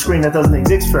showing it to a screen that doesn't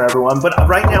exist for everyone. But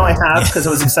right now I have, because I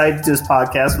was excited to do this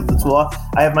podcast with the tool,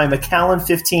 I have my Macallan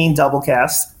 15 Double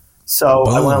Cask. So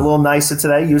I went a little nicer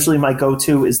today. Usually my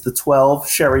go-to is the 12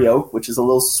 Sherry Oak, which is a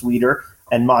little sweeter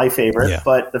and my favorite,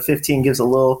 but the 15 gives a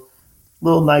little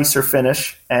nicer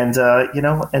finish, and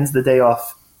ends the day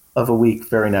off of a week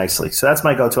very nicely. So that's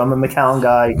my go-to. I'm a Macallan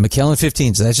guy. Macallan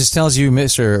 15. So that just tells you,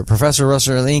 Professor Russ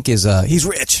Fink is he's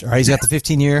rich. All right, he's got the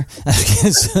 15-year.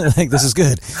 Like, this is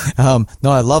good. No,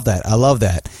 I love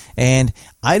that. And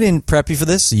I didn't prep you for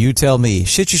this. You tell me.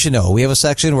 Shit you should know. We have a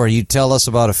section where you tell us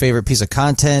about a favorite piece of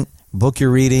content, book you're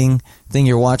reading, thing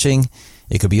you're watching.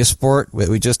 It could be a sport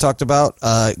we just talked about.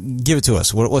 Give it to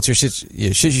us. What's your shit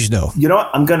you should know? You know what?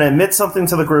 I'm going to admit something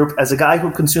to the group. As a guy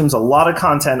who consumes a lot of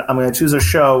content, I'm going to choose a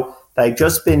show that I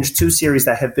just binged 2 series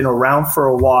that have been around for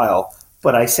a while.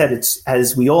 But I said, it's,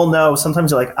 as we all know,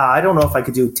 sometimes you're like, I don't know if I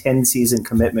could do 10-season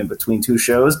commitment between 2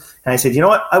 shows. And I said, you know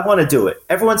what? I want to do it.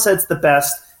 Everyone said it's the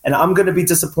best, and I'm going to be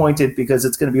disappointed because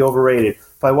it's going to be overrated.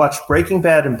 But I watched Breaking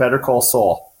Bad and Better Call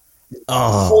Saul.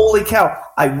 Oh. Holy cow.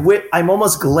 I'm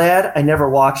almost glad I never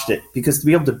watched it, because to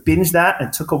be able to binge that, and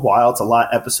it took a while, it's a lot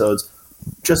of episodes,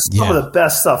 just some of the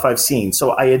best stuff I've seen.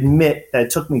 So I admit that it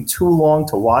took me too long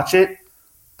to watch it,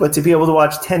 but to be able to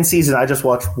watch 10 seasons, I just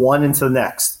watched one into the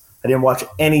next. I didn't watch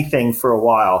anything for a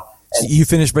while. So you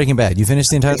finished Breaking Bad? You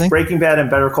finished the entire thing? Breaking Bad and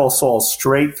Better Call Saul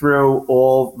straight through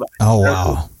all. Oh,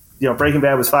 wow. Breaking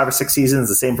Bad was 5 or 6 seasons,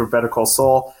 the same for Better Call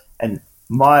Saul. And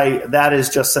that is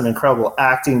just some incredible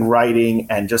acting, writing,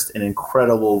 and just an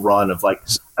incredible run of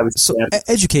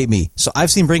educate me. So I've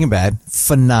seen Breaking Bad,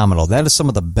 phenomenal. That is some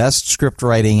of the best script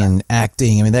writing and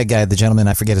acting. I mean, that guy, the gentleman,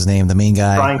 I forget his name, the main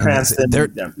guy. Bryan Cranston.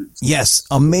 Yes,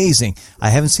 amazing. I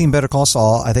haven't seen Better Call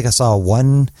Saul. I think I saw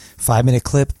one 5-minute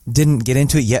clip. Didn't get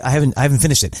into it yet. I haven't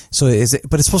finished it. So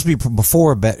but it's supposed to be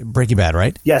before Breaking Bad,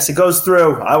 right? Yes, it goes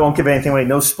through. I won't give anything away.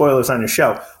 No spoilers on your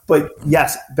show. But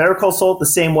yes, Better Call Saul the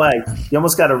same way. You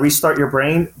almost got to restart your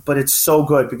brain, but it's so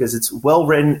good because it's well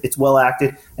written, it's well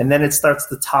acted, and then it starts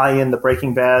to tie in the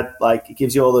Breaking Bad. Like it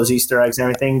gives you all those Easter eggs and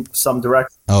everything. Some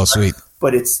direct. Oh, sweet.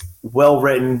 But it's well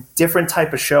written, different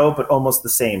type of show, but almost the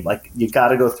same. Like you got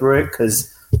to go through it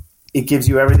because it gives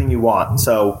you everything you want.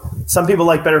 So some people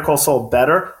like Better Call Saul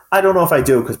better. I don't know if I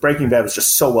do because Breaking Bad was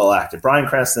just so well acted. Bryan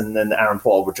Cranston and Aaron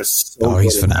Paul were just so good.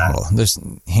 He's phenomenal. There's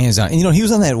hands down. And, he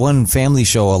was on that one family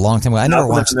show a long time ago. I never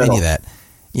watched any of that.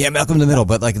 Yeah, Malcolm in the Middle.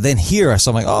 But like then here,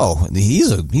 so I'm like, oh,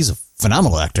 he's a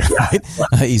phenomenal actor. Yeah.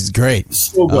 Right? He's great.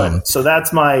 So good. So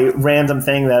that's my random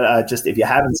thing that just if you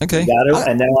haven't seen, you got to.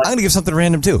 And then I'm going to give something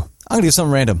random too. I'm going to give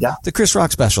something random. Yeah. The Chris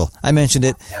Rock special. I mentioned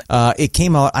it. It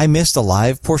came out. I missed a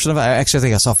live portion of it. I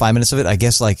think I saw 5 minutes of it. I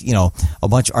guess a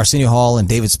bunch, Arsenio Hall and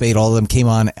David Spade, all of them came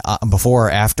on before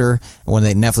or after when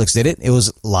Netflix did it. It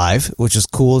was live, which is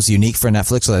cool. It's unique for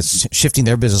Netflix. So that's shifting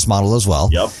their business model as well.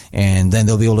 Yep. And then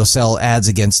they'll be able to sell ads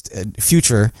against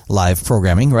future live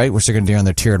programming, right? Which they're going to do on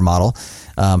their tiered model.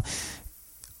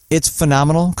 It's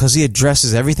phenomenal because he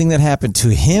addresses everything that happened to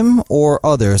him or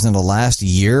others in the last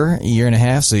year and a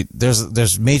half. So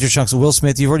there's major chunks of Will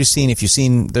Smith. You've already seen, if you've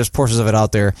seen, there's portions of it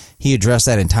out there. He addressed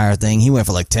that entire thing. He went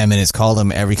for like 10 minutes, called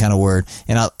him every kind of word.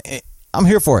 And I'm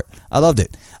here for it. I loved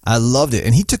it.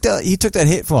 And he took that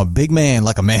hit from a big man,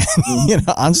 like a man,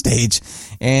 on stage.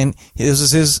 And this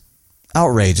is his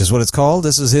outrage is what it's called.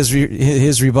 This is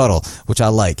his rebuttal, which I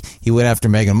like. He went after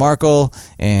Meghan Markle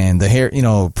and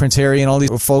the Prince Harry and all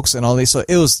these folks and all these. So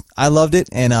I loved it.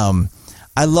 And,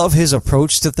 I love his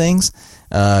approach to things,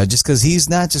 just because he's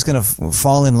not just going to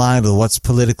fall in line with what's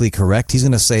politically correct. He's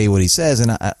going to say what he says.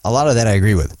 And a lot of that I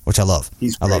agree with, which I love.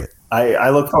 I love it. I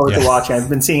look forward to watching. I've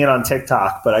been seeing it on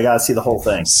TikTok, but I got to see the whole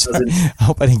thing. I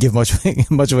hope I didn't give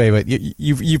much away, but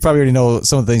you probably already know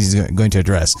some of the things he's going to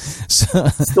address. So,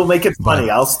 still make it funny.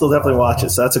 I'll still definitely watch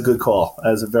it. So that's a good call.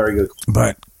 That's a very good call.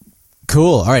 But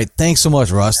cool. All right. Thanks so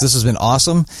much, Russ. This has been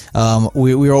awesome.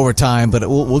 We're over time, but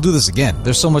we'll do this again.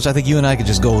 There's so much. I think you and I could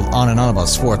just go on and on about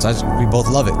sports. We both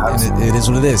love it, and it is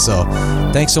what it is. So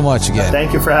thanks so much again.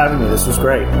 Thank you for having me. This was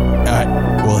great. All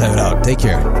right. We'll have it out. Take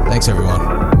care. Thanks,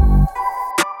 everyone.